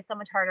will make it so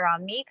much harder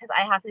on me because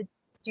I have to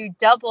do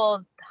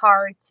double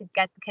hard to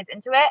get the kids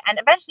into it, and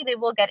eventually they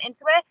will get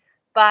into it.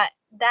 But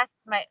that's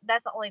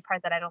the only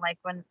part that I don't like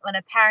when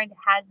a parent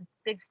has this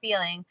big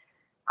feeling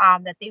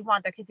that they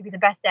want their kid to be the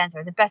best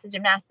dancer, the best at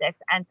gymnastics,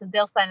 and so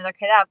they'll sign their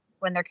kid up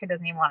when their kid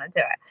doesn't even want to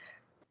do it.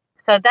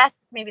 So that's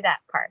maybe that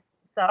part.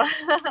 So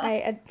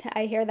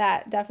I hear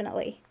that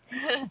definitely.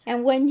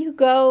 And when you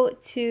go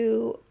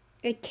to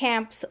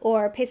camps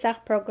or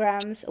Pesach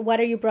programs, what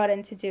are you brought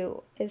in to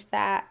do? Is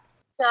that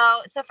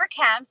so for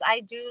camps, I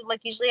do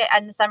like usually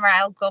in the summer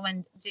I'll go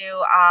and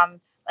do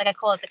like I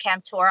call it the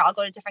camp tour. I'll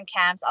go to different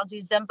camps. I'll do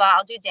Zumba,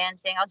 I'll do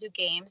dancing, I'll do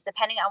games,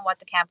 depending on what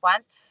the camp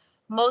wants.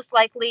 Most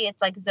likely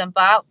it's like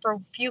Zumba. For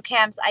a few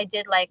camps I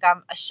did like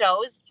a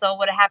shows. So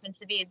what it happens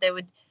to be, they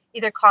would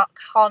either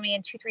call me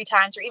in 2-3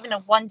 times, or even a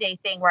one-day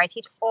thing where I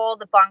teach all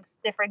the bunks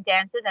different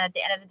dances, and at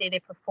the end of the day they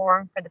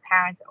perform for the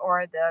parents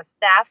or the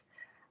staff.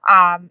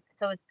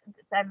 So it's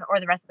or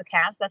the rest of the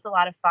camps. That's a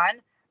lot of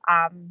fun.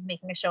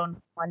 making a show in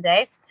one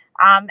day.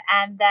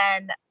 And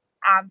then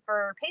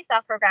for pace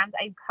off programs,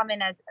 I come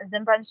in as a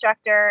Zumba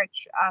instructor,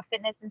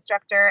 fitness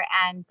instructor,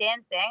 and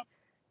dancing.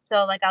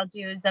 So like I'll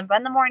do Zumba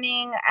in the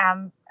morning,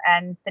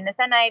 and fitness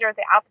at night, or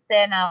the opposite.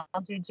 And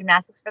I'll do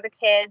gymnastics for the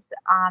kids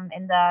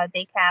in the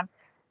day camp.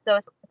 So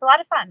it's a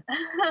lot of fun.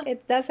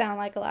 It does sound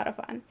like a lot of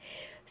fun.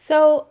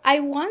 So I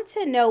want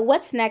to know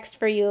what's next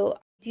for you.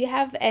 Do you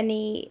have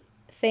any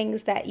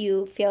things that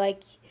you feel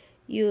like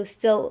you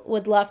still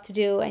would love to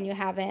do and you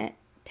haven't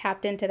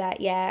tapped into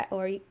that yet?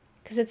 Or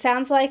because it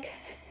sounds like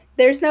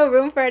there's no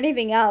room for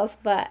anything else,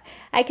 but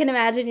I can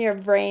imagine your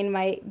brain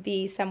might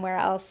be somewhere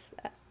else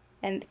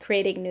and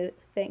creating new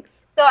things.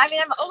 So I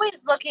mean, I'm always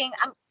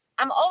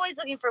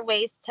looking for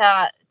ways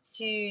to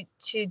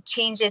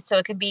change it so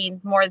it could be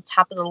more the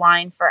top of the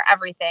line for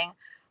everything.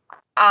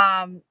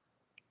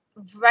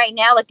 Right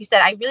now, like you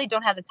said, I really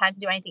don't have the time to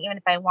do anything, even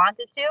if I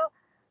wanted to.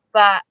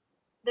 But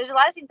there's a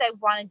lot of things I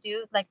want to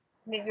do. Like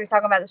maybe you were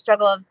talking about the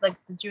struggle of like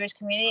the Jewish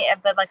community,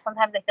 but like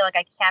sometimes I feel like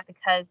I can't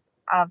because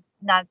of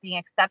not being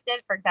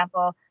accepted. For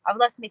example, I would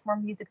love to make more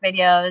music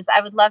videos.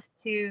 I would love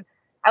to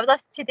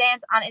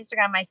dance on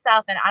Instagram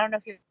myself. And I don't know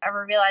if you've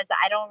ever realized that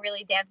I don't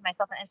really dance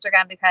myself on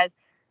Instagram because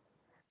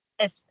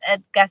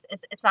I guess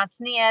it's not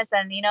tznius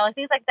and like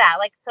things like that.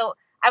 Like so,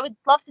 I would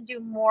love to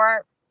do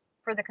more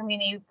for the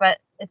community, but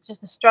it's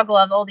just the struggle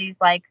of all these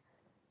like,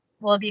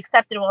 will it be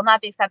accepted? Will it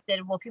not be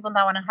accepted? Will people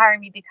not want to hire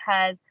me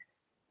because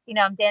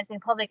I'm dancing in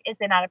public? Is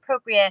it not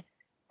appropriate?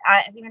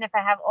 Even if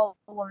I have all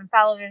women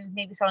followers,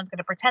 maybe someone's going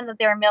to pretend that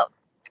they're male,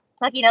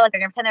 like like they're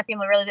going to pretend they're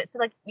female really. So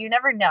like you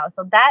never know.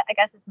 So that I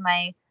guess is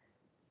my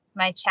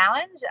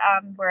challenge,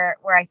 where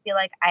I feel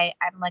like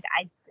I'm like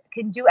I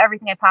can do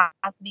everything I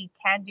possibly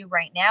can do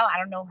right now. I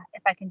don't know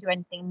if I can do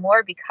anything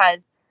more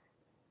because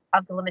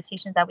of the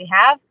limitations that we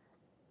have,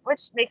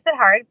 which makes it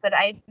hard, but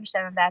I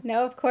understand that.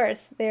 No, of course.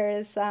 There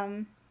is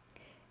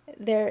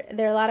there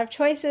are a lot of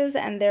choices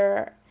and there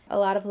are a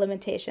lot of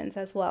limitations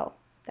as well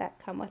that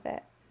come with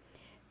it.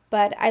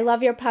 But I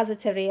love your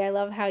positivity. I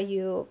love how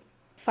you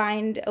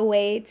find a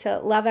way to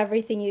love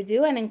everything you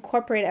do and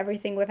incorporate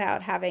everything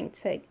without having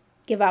to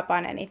give up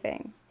on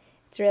anything.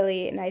 It's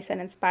really nice and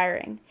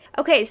inspiring.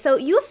 Okay, so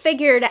you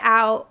figured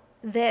out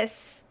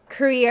this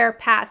career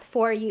path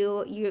for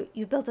you.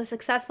 You built a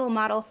successful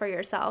model for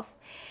yourself.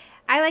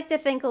 I like to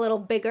think a little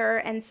bigger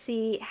and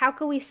see how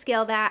could we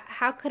scale that?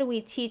 How could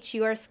we teach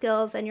your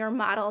skills and your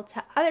model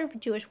to other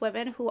Jewish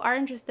women who are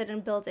interested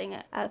in building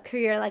a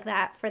career like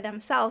that for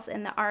themselves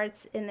in the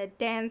arts, in the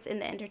dance, in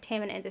the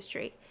entertainment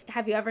industry?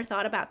 Have you ever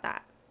thought about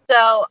that?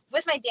 So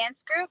with my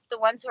dance group, the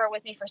ones who are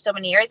with me for so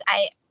many years,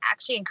 I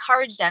actually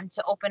encourage them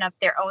to open up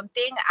their own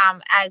thing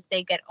as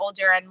they get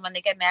older and when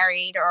they get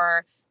married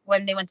or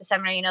when they went to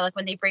seminary, like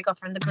when they break up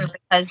from the group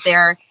because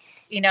they're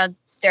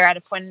at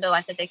a point in their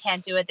life that they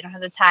can't do it. They don't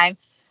have the time.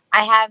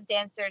 I have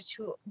dancers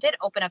who did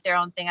open up their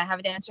own thing. I have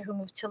a dancer who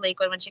moved to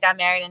Lakewood when she got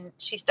married and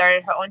she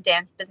started her own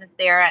dance business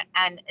there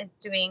and is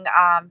doing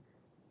bat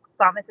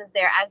mitzvahs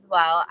there as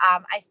well.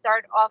 I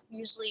start off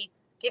usually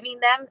giving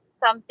them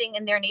something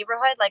in their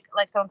neighborhood, like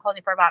someone calls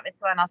me for a bat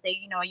mitzvah and I'll say,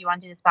 you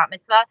want to do this bat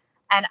mitzvah,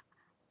 and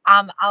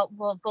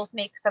we'll both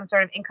make some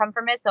sort of income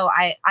from it. So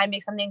I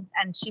make something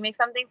and she makes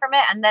something from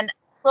it, and then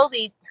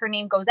slowly her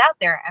name goes out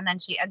there, and then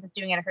she ends up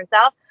doing it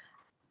herself.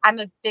 I'm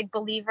a big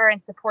believer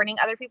in supporting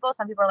other people.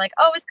 Some people are like,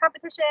 oh, it's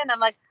competition. I'm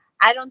like,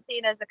 I don't see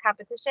it as a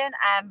competition.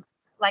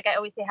 Like I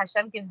always say,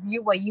 Hashem gives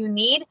you what you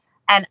need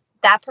and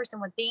that person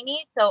what they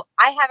need. So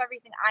I have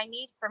everything I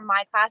need for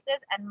my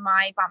classes and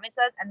my bat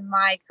mitzvahs and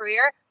my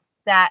career.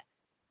 That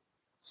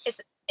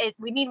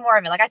we need more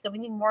of it. Like I said, we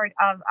need more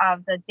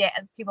of the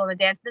people in the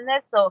dance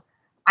business. So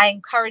I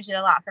encourage it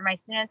a lot for my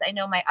students. I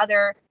know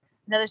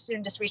another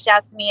student just reached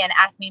out to me and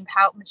asked me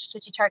how much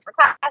should she charge for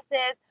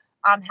classes.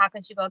 How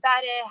can she go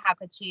about it? How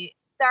could she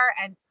start?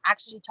 And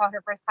actually, she taught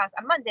her first class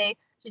on Monday.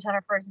 She taught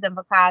her first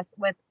Zumba class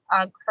with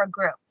her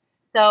group.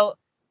 So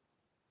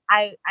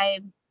I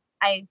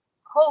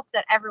hope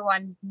that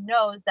everyone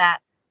knows that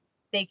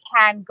they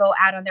can go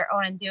out on their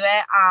own and do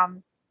it.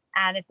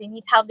 And if they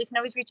need help, they can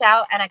always reach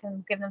out, and I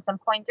can give them some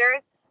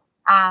pointers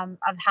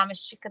of how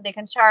much they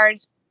can charge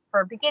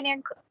for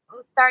beginning,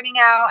 starting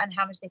out, and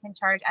how much they can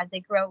charge as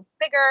they grow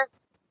bigger,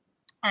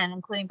 and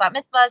including bat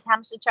mitzvahs, how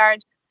much to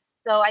charge.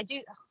 So I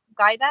do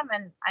guide them,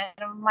 and I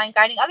don't mind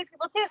guiding other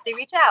people too if they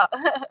reach out.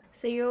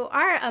 So you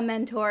are a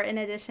mentor in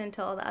addition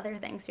to all the other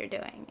things you're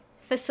doing.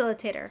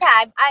 Facilitator.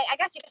 Yeah, I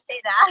guess you could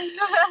say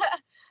that.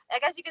 I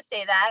guess you could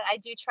say that. I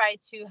do try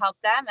to help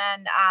them,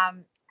 and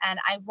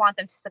I want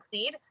them to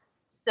succeed.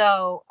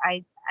 So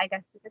I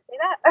guess you could say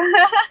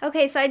that.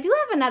 Okay, so I do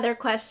have another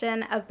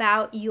question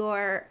about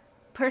your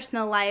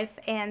personal life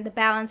and the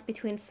balance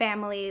between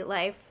family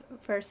life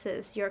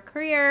versus your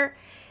career.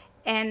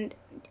 And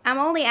I'm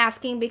only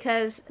asking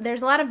because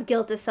there's a lot of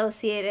guilt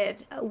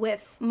associated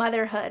with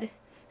motherhood.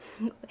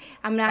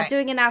 I'm not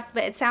doing enough,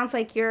 but it sounds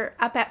like you're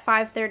up at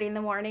 5:30 in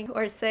the morning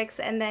or 6,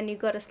 and then you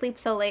go to sleep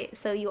so late,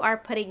 so you are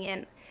putting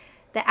in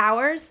the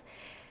hours.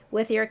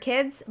 with your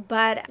kids,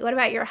 but what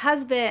about your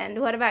husband?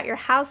 What about your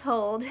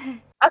household?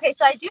 Okay,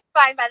 so I do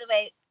find, by the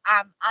way,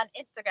 on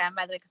Instagram,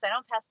 by the way, because I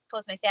don't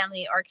post my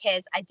family or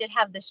kids, I did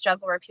have this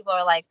struggle where people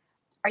are like,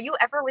 "Are you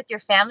ever with your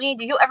family?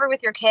 Do you ever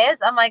with your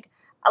kids?" I'm like,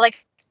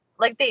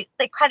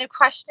 they kind of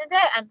questioned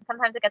it, and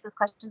sometimes I get those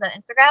questions on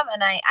Instagram,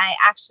 and I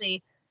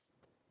actually,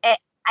 it,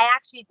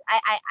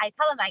 I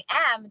tell them I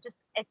am. Just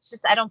it's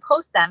just I don't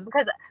post them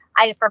because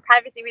for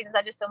privacy reasons,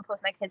 I just don't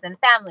post my kids and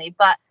family.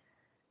 But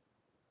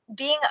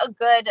being a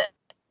good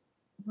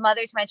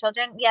mother to my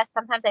children, yes,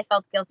 sometimes I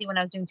felt guilty when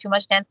I was doing too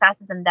much dance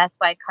classes, and that's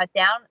why I cut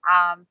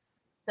down.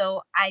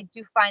 So I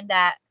do find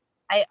that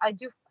I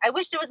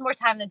wish there was more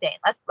time in the day.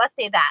 Let's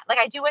say that. Like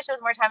I do wish there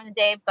was more time in the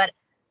day, but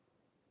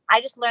I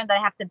just learned that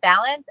I have to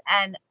balance,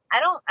 and I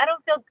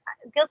don't feel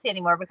guilty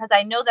anymore because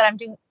I know that I'm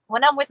doing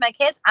when I'm with my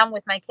kids, I'm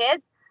with my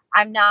kids.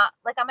 I'm not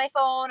like on my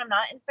phone. I'm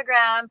not on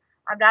Instagram.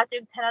 I'm not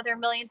doing 10 other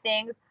million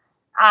things.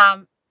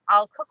 Um,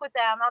 I'll cook with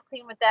them. I'll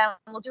clean with them.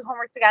 We'll do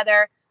homework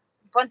together.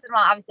 Once in a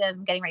while, obviously,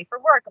 I'm getting ready for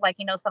work, like,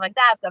 stuff like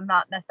that. But I'm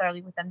not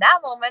necessarily with them that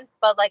moment.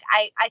 But like,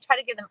 I try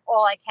to give them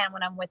all I can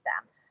when I'm with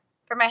them.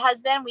 For my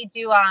husband, we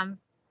do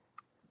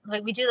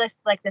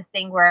this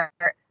thing where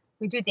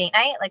we do date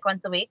night like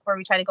once a week, where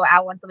we try to go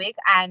out once a week,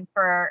 and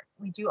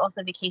we do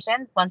also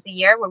vacations once a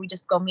year where we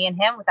just go me and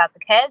him without the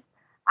kids.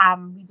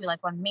 We do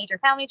like one major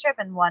family trip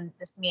and one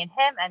just me and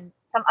him, and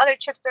some other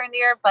trips during the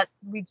year. But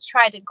we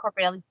try to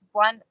incorporate at least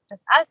one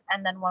just us,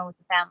 and then one with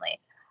the family,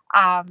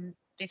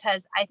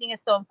 because I think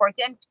it's so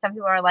important. Some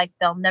people are like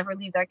they'll never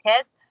leave their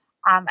kids.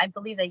 I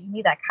believe that you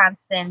need that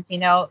constant,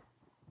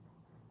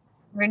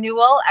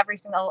 renewal every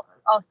single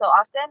so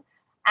often,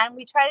 and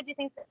we try to do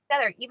things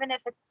together, even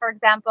if it's, for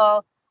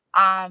example,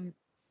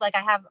 like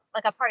I have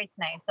like a party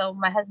tonight, so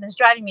my husband's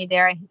driving me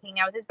there and he's hanging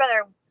out with his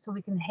brother, so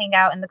we can hang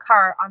out in the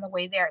car on the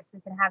way there, so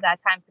we can have that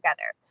time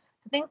together.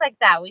 So things like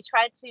that, we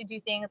try to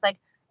do things like,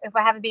 if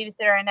I have a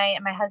babysitter at night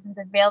and my husband's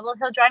available,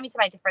 he'll drive me to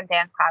my different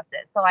dance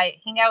classes, so I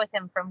hang out with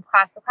him from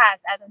class to class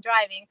as I'm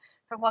driving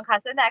from one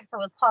class to the next, so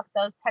we'll talk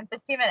those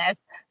 10-15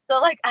 minutes. So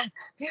like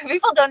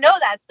people don't know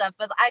that stuff,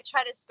 but I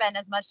try to spend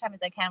as much time as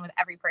I can with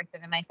every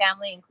person in my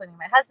family, including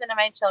my husband and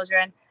my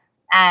children.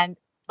 And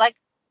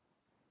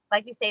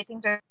like you say,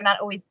 things are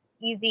not always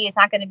easy. It's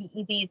not going to be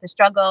easy. It's a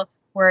struggle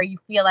where you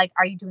feel like,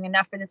 are you doing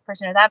enough for this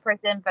person or that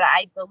person? But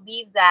I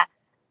believe that,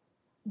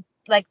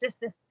 like just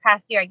this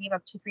past year, I gave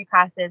up 2-3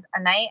 classes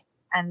a night,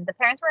 and the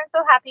parents weren't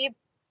so happy.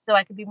 So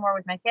I could be more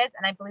with my kids,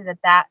 and I believe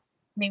that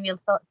made me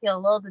feel a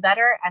little bit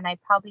better. And I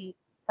probably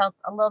felt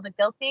a little bit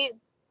guilty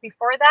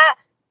before that,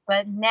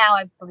 but now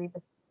I believe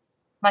it's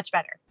much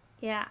better.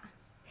 Yeah.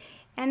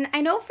 And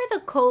I know for the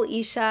Kol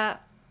Isha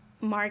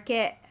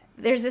market,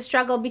 there's a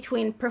struggle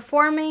between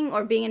performing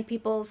or being in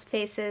people's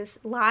faces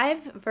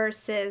live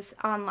versus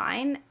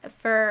online.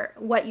 For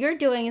what you're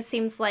doing, it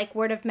seems like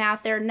word of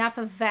mouth. There are enough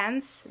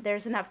events,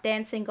 there's enough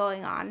dancing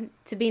going on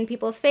to be in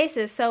people's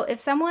faces. So if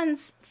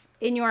someone's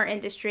in your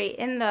industry,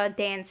 in the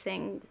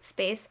dancing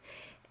space,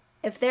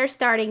 if they're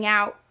starting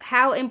out,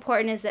 how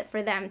important is it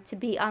for them to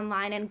be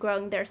online and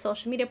growing their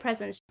social media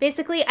presence?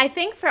 Basically, I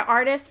think for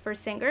artists, for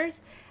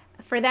singers,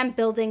 for them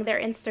building their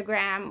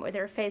Instagram or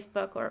their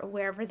Facebook or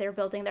wherever they're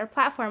building their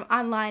platform,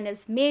 online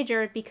is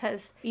major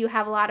because you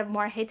have a lot of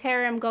more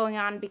heterim going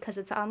on because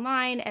it's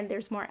online and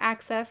there's more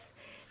access,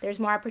 there's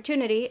more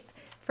opportunity.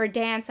 For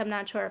dance, I'm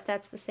not sure if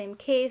that's the same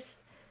case.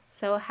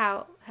 So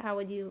how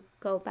would you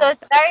go about So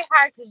it's very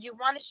hard because you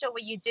want to show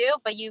what you do,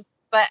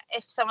 but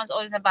if someone's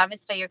always in the bar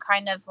mitzvah, you're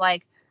kind of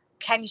like,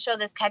 can you show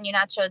this? Can you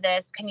not show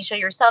this? Can you show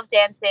yourself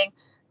dancing?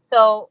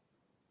 So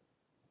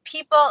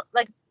people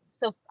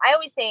so I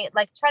always say,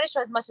 like, try to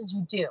show as much as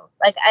you do.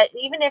 Like,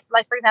 even if,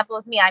 like, for example,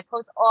 with me, I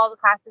post all the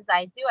classes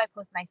I do. I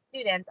post my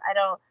students. I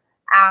don't,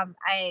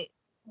 I,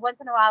 once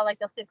in a while, like,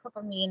 they'll see a clip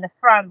of me in the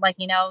front, like,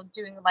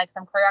 doing, like,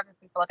 some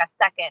choreography for, like, a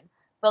second.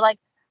 But, like,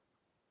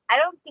 I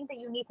don't think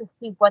that you need to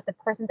see what the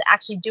person's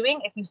actually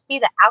doing. If you see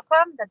the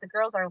outcome that the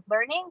girls are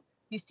learning,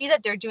 you see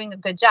that they're doing a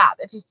good job.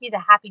 If you see the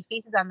happy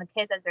faces on the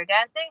kids as they're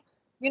dancing,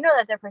 you know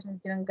that their person's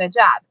doing a good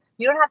job.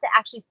 You don't have to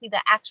actually see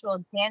the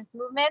actual dance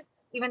movement,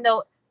 even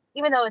though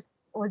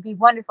it would be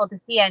wonderful to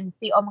see and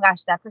see, oh my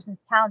gosh, that person's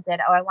talented.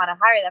 Oh, I want to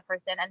hire that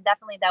person. And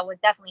definitely that would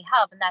definitely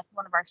help. And that's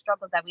one of our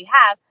struggles that we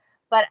have.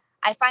 But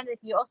I find that if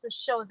you also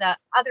show the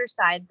other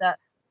side,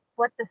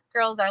 what the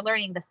girls are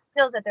learning, the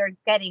skills that they're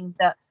getting,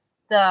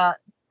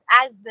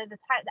 as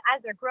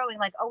they're growing,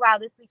 like, oh wow,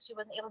 this week she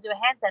wasn't able to do a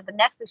handstand, but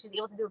next week she's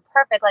able to do it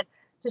perfect. Like,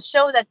 to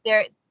show that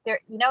they're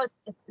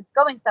it's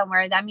going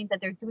somewhere. That means that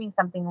they're doing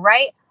something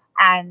right,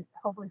 and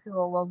hopefully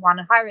people will want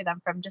to hire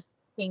them from just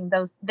seeing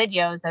those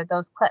videos or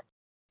those clips.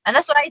 And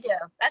that's what I do.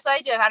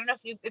 I don't know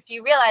if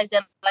you realize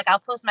it. Like, I'll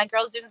post my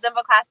girls doing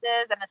Zumba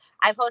classes, and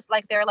I post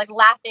like they're like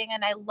laughing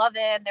and I love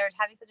it and they're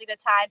having such a good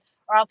time.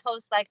 Or I'll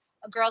post like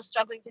a girl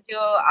struggling to do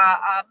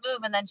a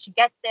move and then she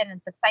gets it and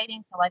it's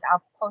exciting. So like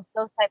I'll post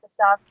those type of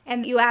stuff.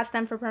 And you ask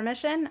them for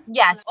permission?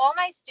 Yes, all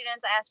my students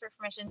I ask for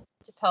permission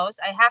to post.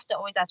 I have to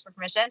always ask for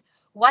permission.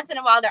 once in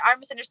a while there are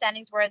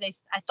misunderstandings where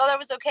I thought it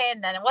was okay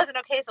and then it wasn't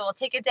okay, so we'll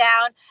take it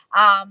down,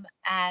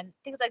 and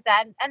things like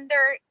that. And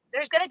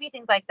there's going to be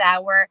things like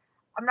that where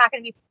I'm not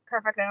going to be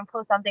perfect. I'm going to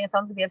post something and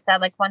someone's going to be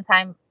upset. Like one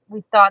time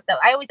we thought that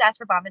I always ask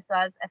for bar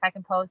mitzvahs if I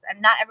can post,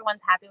 and not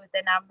everyone's happy with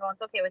it. Not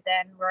everyone's okay with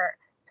it, and we're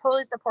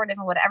totally supportive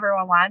of what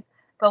everyone wants.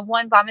 But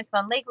one bar mitzvah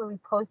in Lakewood we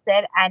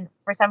posted, and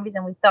for some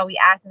reason we thought we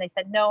asked and they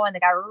said no, and they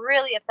got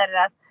really upset at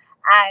us,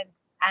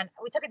 and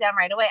we took it down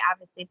right away,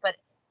 obviously. But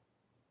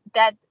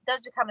that does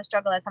become a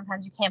struggle, that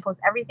sometimes you can't post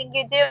everything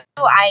you do.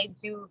 I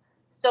do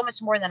so much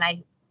more than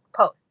I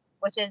post,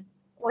 which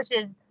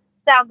is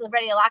sounds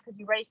already a lot because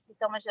you already see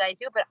so much that I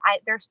do, but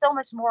there's so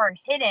much more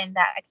hidden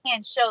that I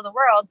can't show the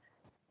world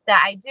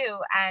that I do,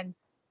 and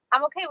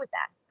I'm okay with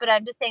that. But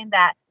I'm just saying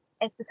that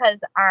it's because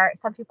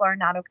some people are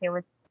not okay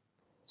with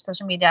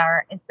social media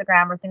or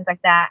Instagram or things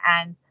like that,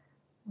 and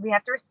we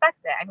have to respect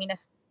it. I mean, if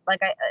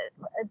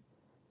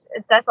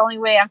that's the only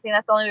way, I'm saying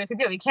that's the only way we could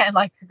do it. We can't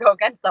like go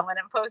against someone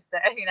and post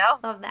it, you know?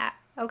 Love that.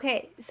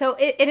 Okay, so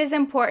it is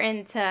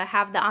important to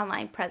have the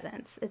online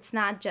presence. It's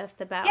not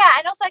just about... Yeah,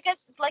 and also I guess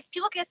like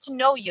people get to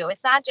know you.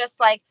 It's not just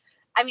like,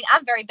 I mean,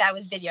 I'm very bad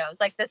with videos.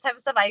 Like this type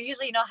of stuff, I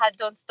usually know how to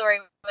do a story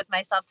with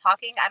myself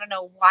talking. I don't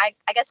know why.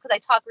 I guess because I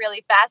talk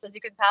really fast, as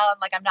you can tell.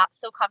 I'm not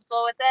so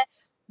comfortable with it.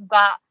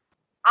 But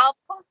I'll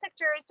post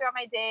pictures throughout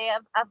my day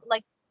of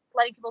like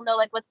letting people know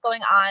like what's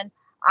going on.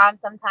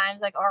 Sometimes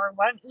like, or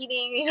what I'm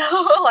eating, you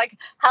know, like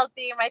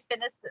healthy, my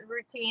fitness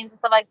routines and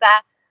stuff like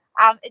that.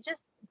 It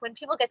just, when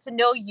people get to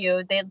know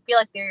you, they feel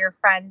like they're your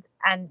friend,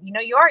 and you know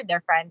you are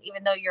their friend,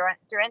 even though you're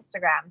through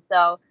Instagram.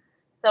 So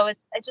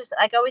it's just,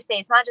 like I always say,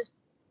 it's not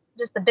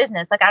just the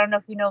business. Like I don't know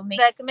if you know,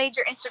 like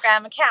major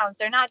Instagram accounts,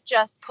 they're not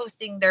just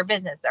posting their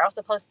business; they're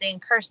also posting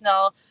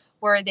personal,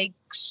 where they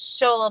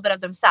show a little bit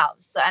of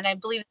themselves. So, and I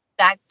believe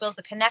that builds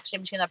a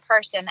connection between the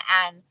person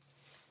and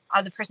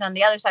the person on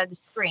the other side of the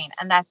screen,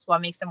 and that's what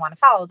makes them want to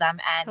follow them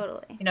and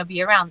Totally. you know,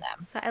 be around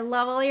them. So I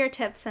love all your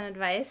tips and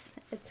advice.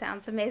 It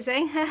sounds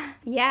amazing.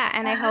 Yeah,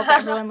 and I hope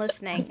everyone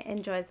listening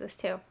enjoys this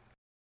too.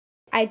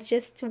 I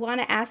just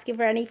want to ask you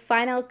for any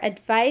final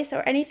advice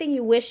or anything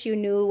you wish you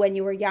knew when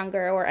you were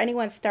younger, or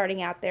anyone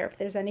starting out there, if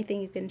there's anything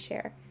you can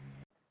share.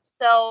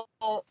 So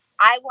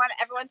I want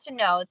everyone to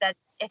know that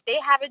if they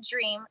have a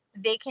dream,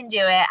 they can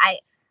do it.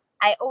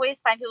 I always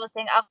find people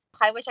saying, oh,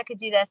 I wish I could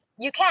do this.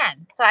 You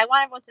can. So I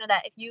want everyone to know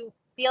that if you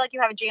feel like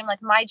you have a dream,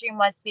 like my dream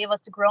was to be able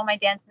to grow my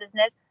dance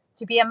business,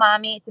 to be a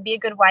mommy, to be a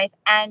good wife,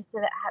 and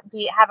to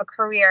have a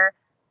career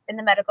in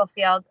the medical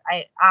field.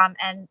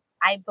 And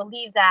I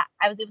believe that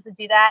I was able to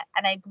do that.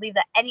 And I believe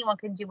that anyone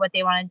can do what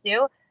they want to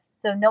do.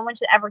 So no one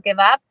should ever give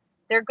up.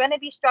 There are going to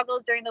be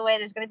struggles during the way.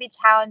 There's going to be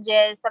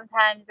challenges.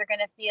 Sometimes they're going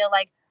to feel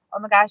like, oh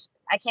my gosh,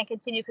 I can't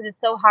continue because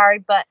it's so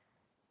hard. But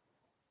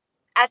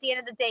at the end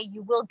of the day,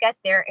 you will get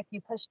there if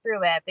you push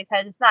through it,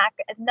 because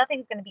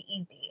nothing's going to be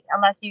easy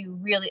unless you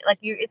really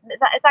it's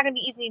not going to be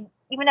easy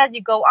even as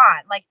you go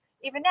on. Like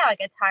even now I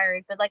get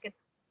tired, but like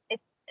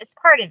it's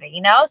part of it,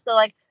 you know? So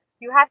like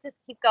you have to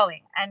just keep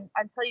going and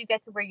until you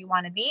get to where you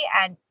want to be.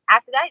 And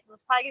after that, there's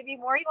probably going to be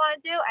more you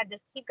want to do, and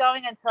just keep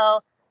going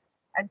until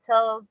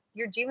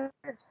your dream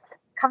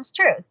comes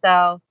true.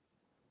 So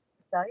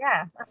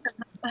yeah.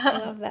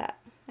 I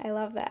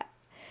love that.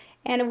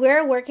 And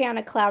we're working on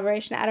a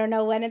collaboration. I don't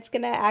know when it's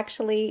going to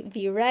actually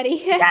be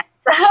ready. Yes.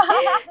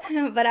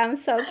 But I'm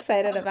so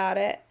excited about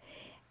it.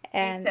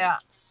 And me too.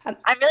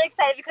 I'm really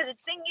excited because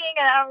it's singing,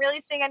 and I don't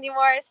really sing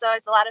anymore. So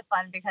it's a lot of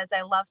fun because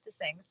I love to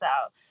sing. So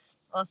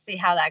we'll see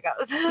how that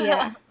goes.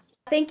 Yeah.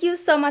 Thank you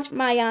so much,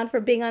 Maayan, for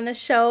being on the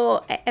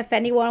show. If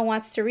anyone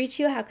wants to reach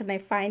you, how can they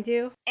find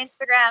you?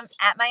 Instagram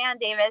at Maayan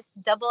Davis,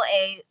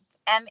 MaayanDavis.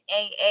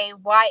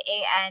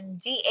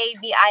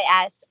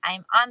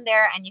 I'm on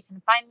there, and you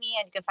can find me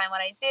and you can find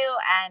what I do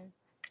and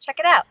check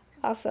it out.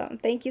 Awesome.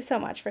 Thank you so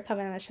much for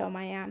coming on the show,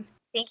 Maayan.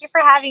 Thank you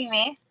for having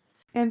me.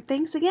 And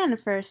thanks again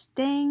for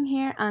staying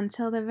here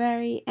until the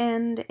very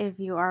end. If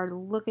you are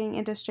looking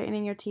into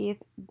straightening your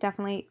teeth,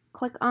 definitely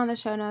click on the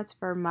show notes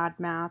for Mod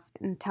Mouth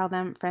and tell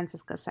them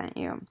Francisca sent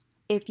you.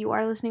 If you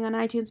are listening on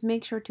iTunes,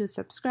 make sure to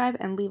subscribe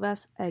and leave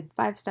us a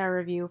 5-star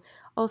review.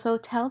 Also,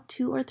 tell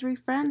 2 or 3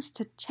 friends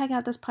to check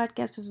out this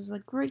podcast. This is a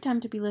great time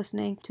to be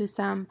listening to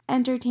some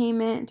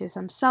entertainment, to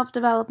some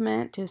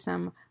self-development, to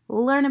some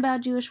learn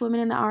about Jewish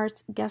women in the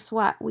arts. Guess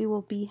what? We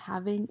will be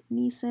having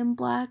Nissim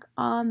Black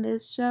on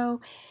this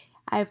show.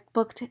 I've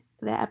booked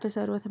the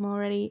episode with him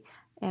already,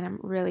 and I'm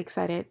really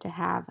excited to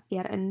have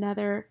yet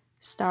another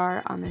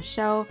star on the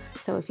show.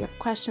 So if you have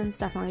questions,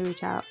 definitely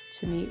reach out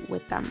to me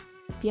with them.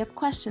 If you have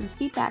questions,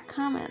 feedback,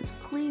 comments,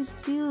 please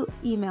do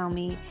email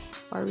me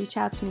or reach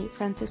out to me,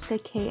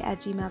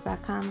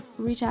 franciscak@gmail.com.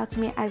 Reach out to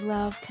me. I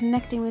love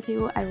connecting with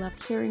you. I love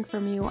hearing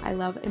from you. I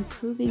love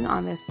improving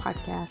on this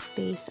podcast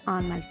based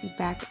on my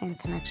feedback and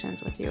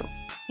connections with you.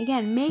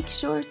 Again, make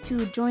sure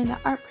to join the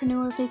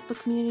Artpreneur Facebook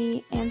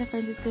community and the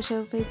Francisca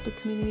Show Facebook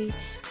community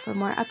for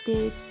more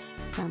updates,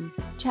 some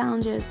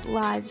challenges,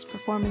 lives,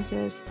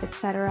 performances,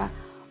 etc.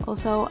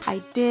 Also, I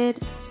did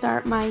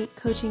start my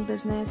coaching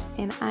business,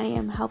 and I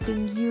am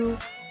helping you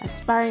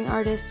aspiring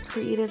artists,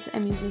 creatives,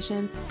 and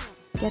musicians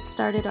get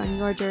started on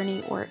your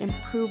journey or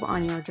improve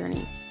on your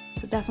journey.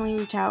 So definitely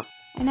reach out.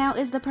 And now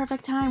is the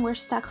perfect time. We're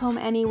stuck home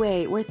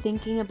anyway. We're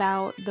thinking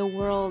about the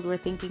world. We're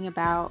thinking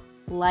about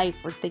life.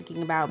 We're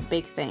thinking about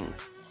big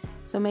things.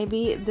 So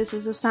maybe this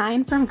is a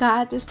sign from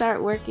God to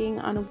start working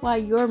on why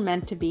you're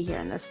meant to be here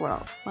in this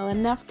world. Well,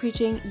 enough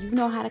preaching. You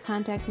know how to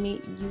contact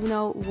me. You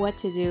know what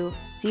to do.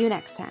 See you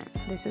next time.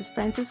 This is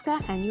Francisca,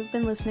 and you've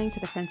been listening to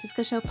the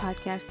Francisca Show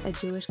podcast, a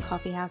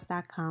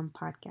JewishCoffeehouse.com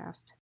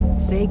podcast.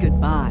 Say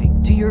goodbye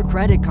to your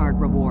credit card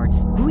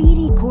rewards.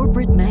 Greedy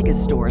corporate mega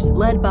stores,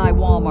 led by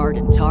Walmart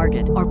and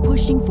Target, are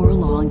pushing for a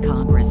law in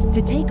Congress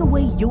to take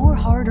away your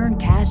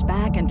hard-earned cash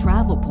back and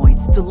travel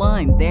points to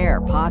line their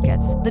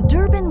pockets. The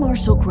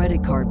Durbin-Marshall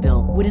credit card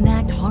bill would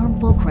enact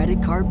harmful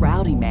credit card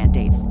routing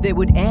mandates that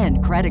would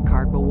end credit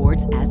card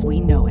rewards as we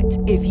know it.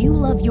 If you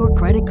love your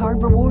credit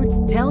card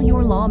rewards, tell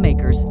your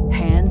lawmakers,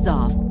 hands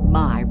off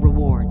my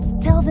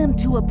rewards. Tell them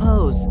to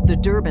oppose the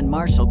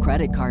Durbin-Marshall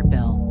credit card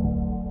bill.